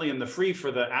then suddenly in the free,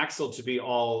 for the axle to be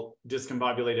all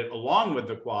discombobulated along with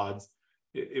the quads,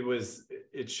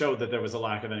 it showed that there was a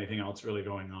lack of anything else really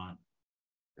going on.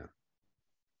 Yeah.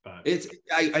 But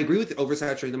I agree with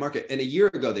oversaturating the market. And a year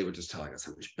ago, they were just telling us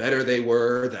how much better they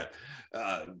were, that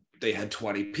they had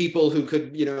 20 people who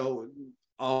could,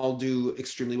 all do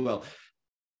extremely well.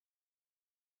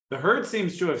 The herd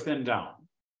seems to have thinned down.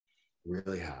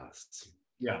 Really has.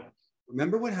 Yeah.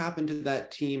 Remember what happened to that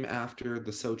team after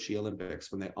the Sochi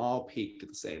Olympics when they all peaked at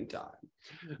the same time?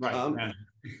 Right.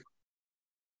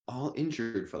 All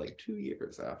injured for like 2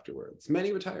 years afterwards.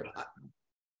 Many retired.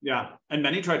 Yeah. And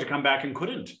many tried to come back and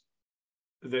couldn't.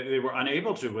 They were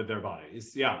unable to with their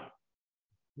bodies. Yeah.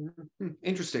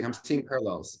 Interesting. I'm seeing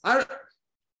parallels.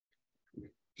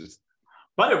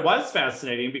 But it was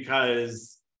fascinating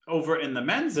because over in the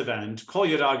men's event,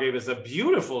 Kolyada gave us a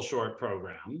beautiful short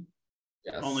program,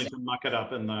 only to muck it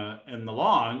up in the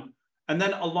long. And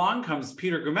then along comes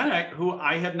Peter Gumenek, who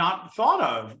I had not thought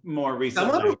of more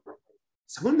recently.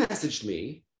 Someone messaged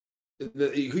me,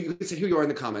 you can say who you are in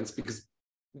the comments, because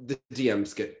the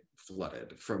DMs get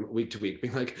flooded from week to week,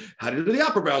 being like, how did you do the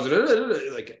opera browser?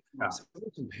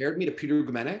 Someone compared me to Peter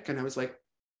Gumenek, and I was like,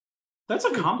 that's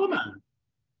a compliment.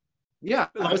 Yeah,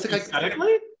 Like, I was like,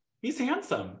 aesthetically, he's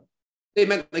handsome. they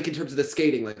meant like in terms of the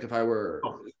skating, like if I were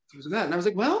that, and I was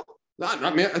like, well,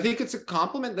 not me. I think it's a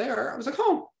compliment there. I was like,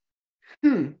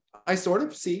 I sort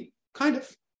of see, kind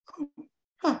of,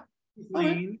 huh.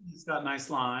 Lean. He's got a nice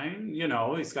line. You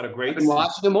know, he's got a great. I've been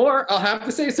watching him more. I'll have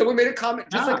to say, someone made a comment,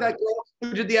 just like that girl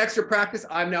who did the extra practice.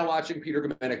 I'm now watching Peter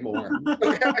Gumenick more.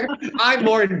 Okay? I'm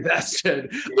more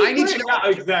invested. I need to know. Yeah,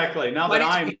 exactly. Now that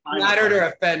I'm flattered or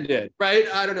offended, right?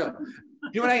 I don't know.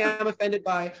 You know what I am offended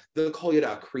by? The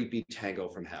Kolyada creepy tango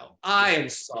from hell. I am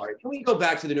sorry. Can we go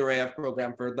back to the Nureyev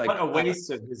program for like... What a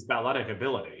waste of his balletic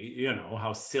ability. You know,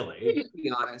 how silly. To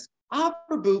be honest,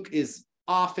 Aberbuk is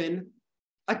often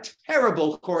a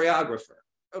terrible choreographer,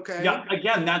 okay? Yeah,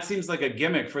 again, that seems like a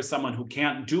gimmick for someone who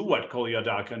can't do what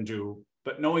Kolyada can do,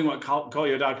 but knowing what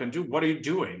Kolyada can do, what are you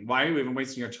doing? Why are you even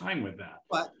wasting your time with that?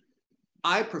 But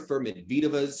I prefer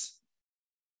Medvedeva's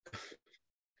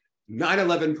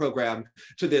 9/11 program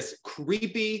to this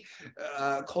creepy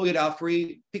Kolyada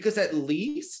free, because at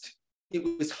least it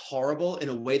was horrible in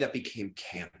a way that became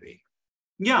campy.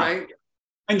 Yeah, right?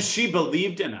 And she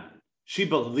believed in it. She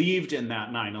believed in that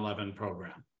 9/11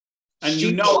 program. And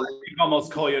you know, I think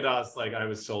almost Kolyada's like, I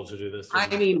was told to do this. I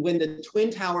mean, when the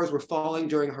Twin Towers were falling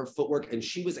during her footwork and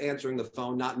she was answering the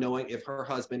phone, not knowing if her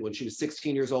husband, when she was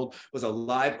 16 years old, was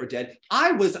alive or dead,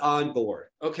 I was on board,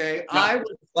 okay? Yeah. I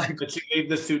was like... But she gave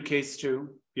the suitcase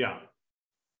too? Yeah.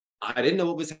 I didn't know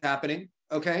what was happening,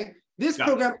 okay? This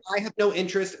program, I have no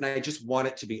interest and I just want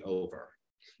it to be over.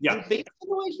 Yeah. And based on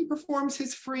the way he performs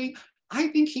his free, I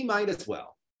think he might as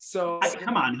well. So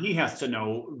come on, he has to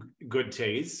know good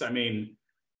taste. I mean,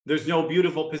 there's no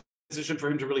beautiful position for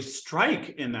him to really strike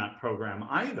in that program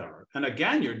either. And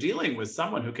again, you're dealing with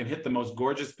someone who can hit the most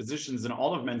gorgeous positions in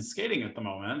all of men's skating at the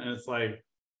moment. And it's like,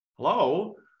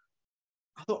 hello.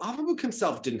 Although Aberbuk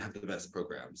himself didn't have the best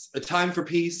programs. A Time for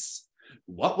Peace.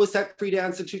 What was that free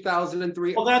dance in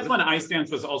 2003? Well, that's when ice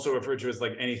dance was also referred to as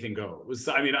like anything goes.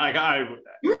 I mean,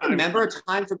 you remember A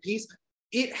Time for Peace?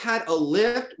 It had a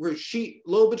lift where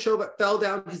Lobachova fell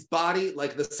down his body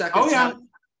like the second time.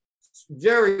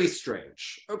 Very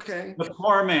strange. Okay. The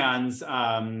poor man's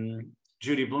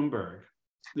Judy Bloomberg.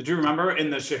 Did you remember in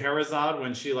the Scheherazade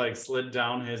when she like slid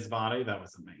down his body? That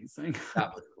was amazing.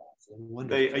 That was awesome.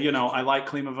 They, you know, I like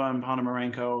Klimova and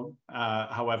Ponomarenko.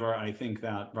 However, I think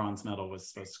that bronze medal was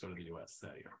supposed to go to the US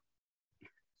that year.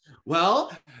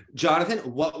 Well, Jonathan,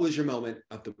 what was your moment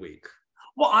of the week?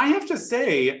 Well, I have to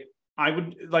say, I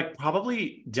would like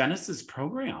probably Dennis's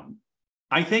program.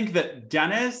 I think that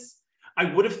Deniss, I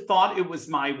would have thought it was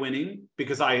my winning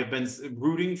because I have been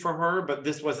rooting for her, but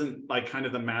this wasn't like kind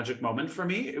of the magic moment for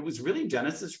me. It was really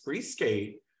Dennis's free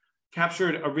skate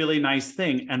captured a really nice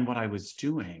thing. And what I was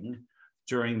doing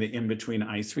during the in-between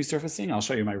ice resurfacing, I'll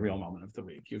show you my real moment of the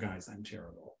week. You guys, I'm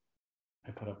terrible.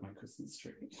 I put up my Christmas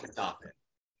tree. Stop it.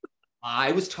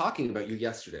 I was talking about you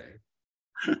yesterday.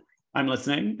 I'm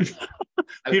listening.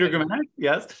 Peter Gumenick,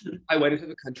 yes. I went into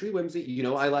the country whimsy. You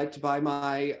know, I like to buy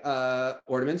my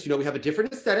ornaments. You know, we have a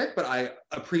different aesthetic, but I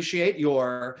appreciate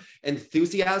your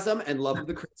enthusiasm and love of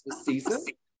the Christmas season.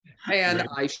 And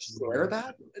I share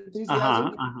that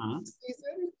enthusiasm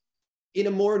season in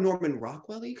a more Norman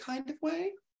Rockwell-y kind of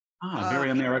way. Very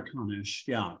Americanish.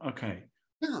 Yeah, okay.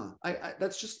 Yeah,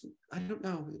 that's just, I don't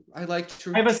know. I like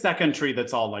to... I have a second tree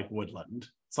that's all like woodland.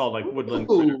 It's all like woodland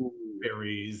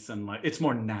berries and like, it's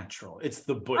more natural. It's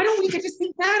the bush. Why don't we get to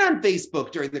see that on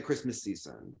Facebook during the Christmas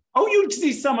season? Oh, you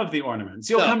see some of the ornaments.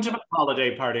 You'll come to my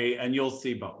holiday party and you'll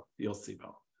see both. You'll see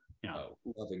both. Yeah. Oh,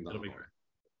 loving them. It'll be great.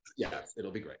 Yes,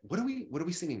 it'll be great. What are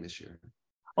we singing this year?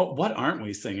 Oh, what aren't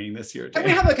we singing this year? Can we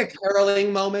have like a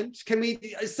caroling moment? Can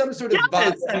we some sort of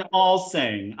and all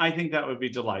sing? I think that would be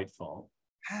delightful.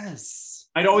 Yes.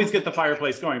 I'd always get the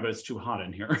fireplace going, but it's too hot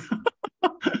in here.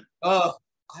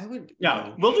 I would.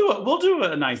 Yeah, we'll do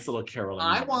a nice little caroling.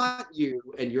 I want you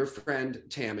and your friend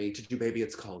Tammy to do "Baby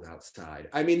It's Cold Outside."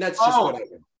 I mean, that's just what I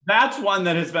do. That's one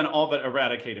that has been all but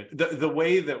eradicated. The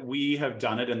way that we have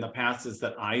done it in the past is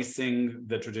that I sing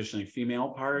the traditionally female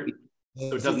part,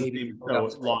 so it doesn't seem so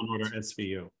Law and Order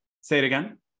SVU. Say it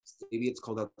again. Maybe It's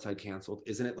Cold Outside canceled.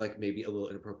 Isn't it like maybe a little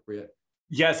inappropriate?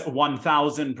 Yes,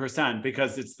 1000%,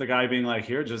 because it's the guy being like,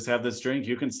 here, just have this drink,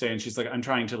 you can stay. And she's like, I'm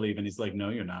trying to leave. And he's like, no,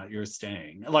 you're not, you're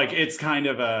staying. Like, it's kind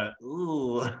of a,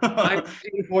 ooh.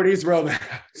 1940s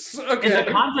romance. Okay. In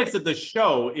the context of the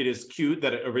show, it is cute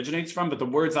that it originates from, but the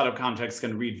words out of context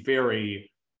can read very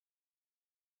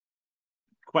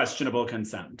questionable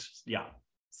consent. Yeah,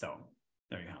 so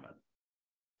there you have it.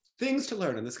 Things to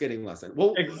learn in the skating lesson.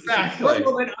 Well, exactly. One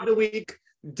moment of the week,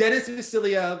 Deniss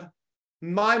Vasiljevs.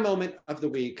 My moment of the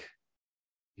week,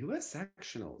 US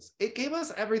sectionals. It gave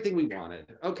us everything we wanted.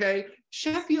 Okay.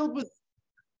 Sheffield was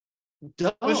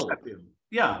dull. Sheffield.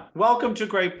 Yeah. Welcome to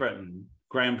Great Britain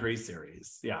Grand Prix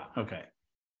Series. Yeah. Okay.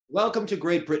 Welcome to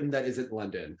Great Britain that isn't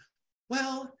London.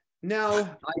 Well, now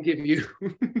I give you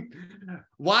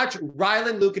watch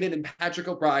Rylan Lukanen and Patrick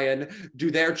O'Brien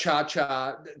do their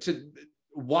cha-cha to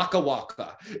Waka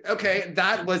Waka. Okay,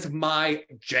 that was my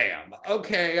jam.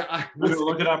 Okay. I'm gonna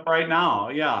look it up right now.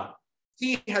 Yeah.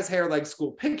 He has hair like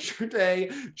school picture day.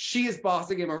 She is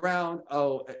bossing him around.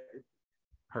 Oh,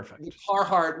 perfect.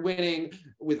 Carhartt winning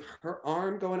with her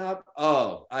arm going up.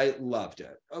 Oh, I loved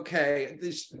it. Okay.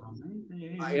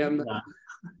 I am,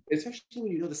 especially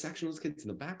when you know the sectionals kids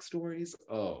and the backstories.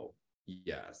 Oh,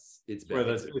 yes. It's where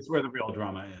the real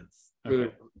drama is.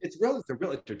 Okay. It's the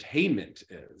real entertainment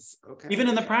is. Okay. Even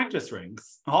in the practice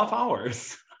rings, half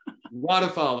hours. A lot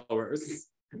of followers.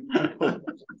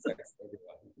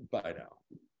 Bye now.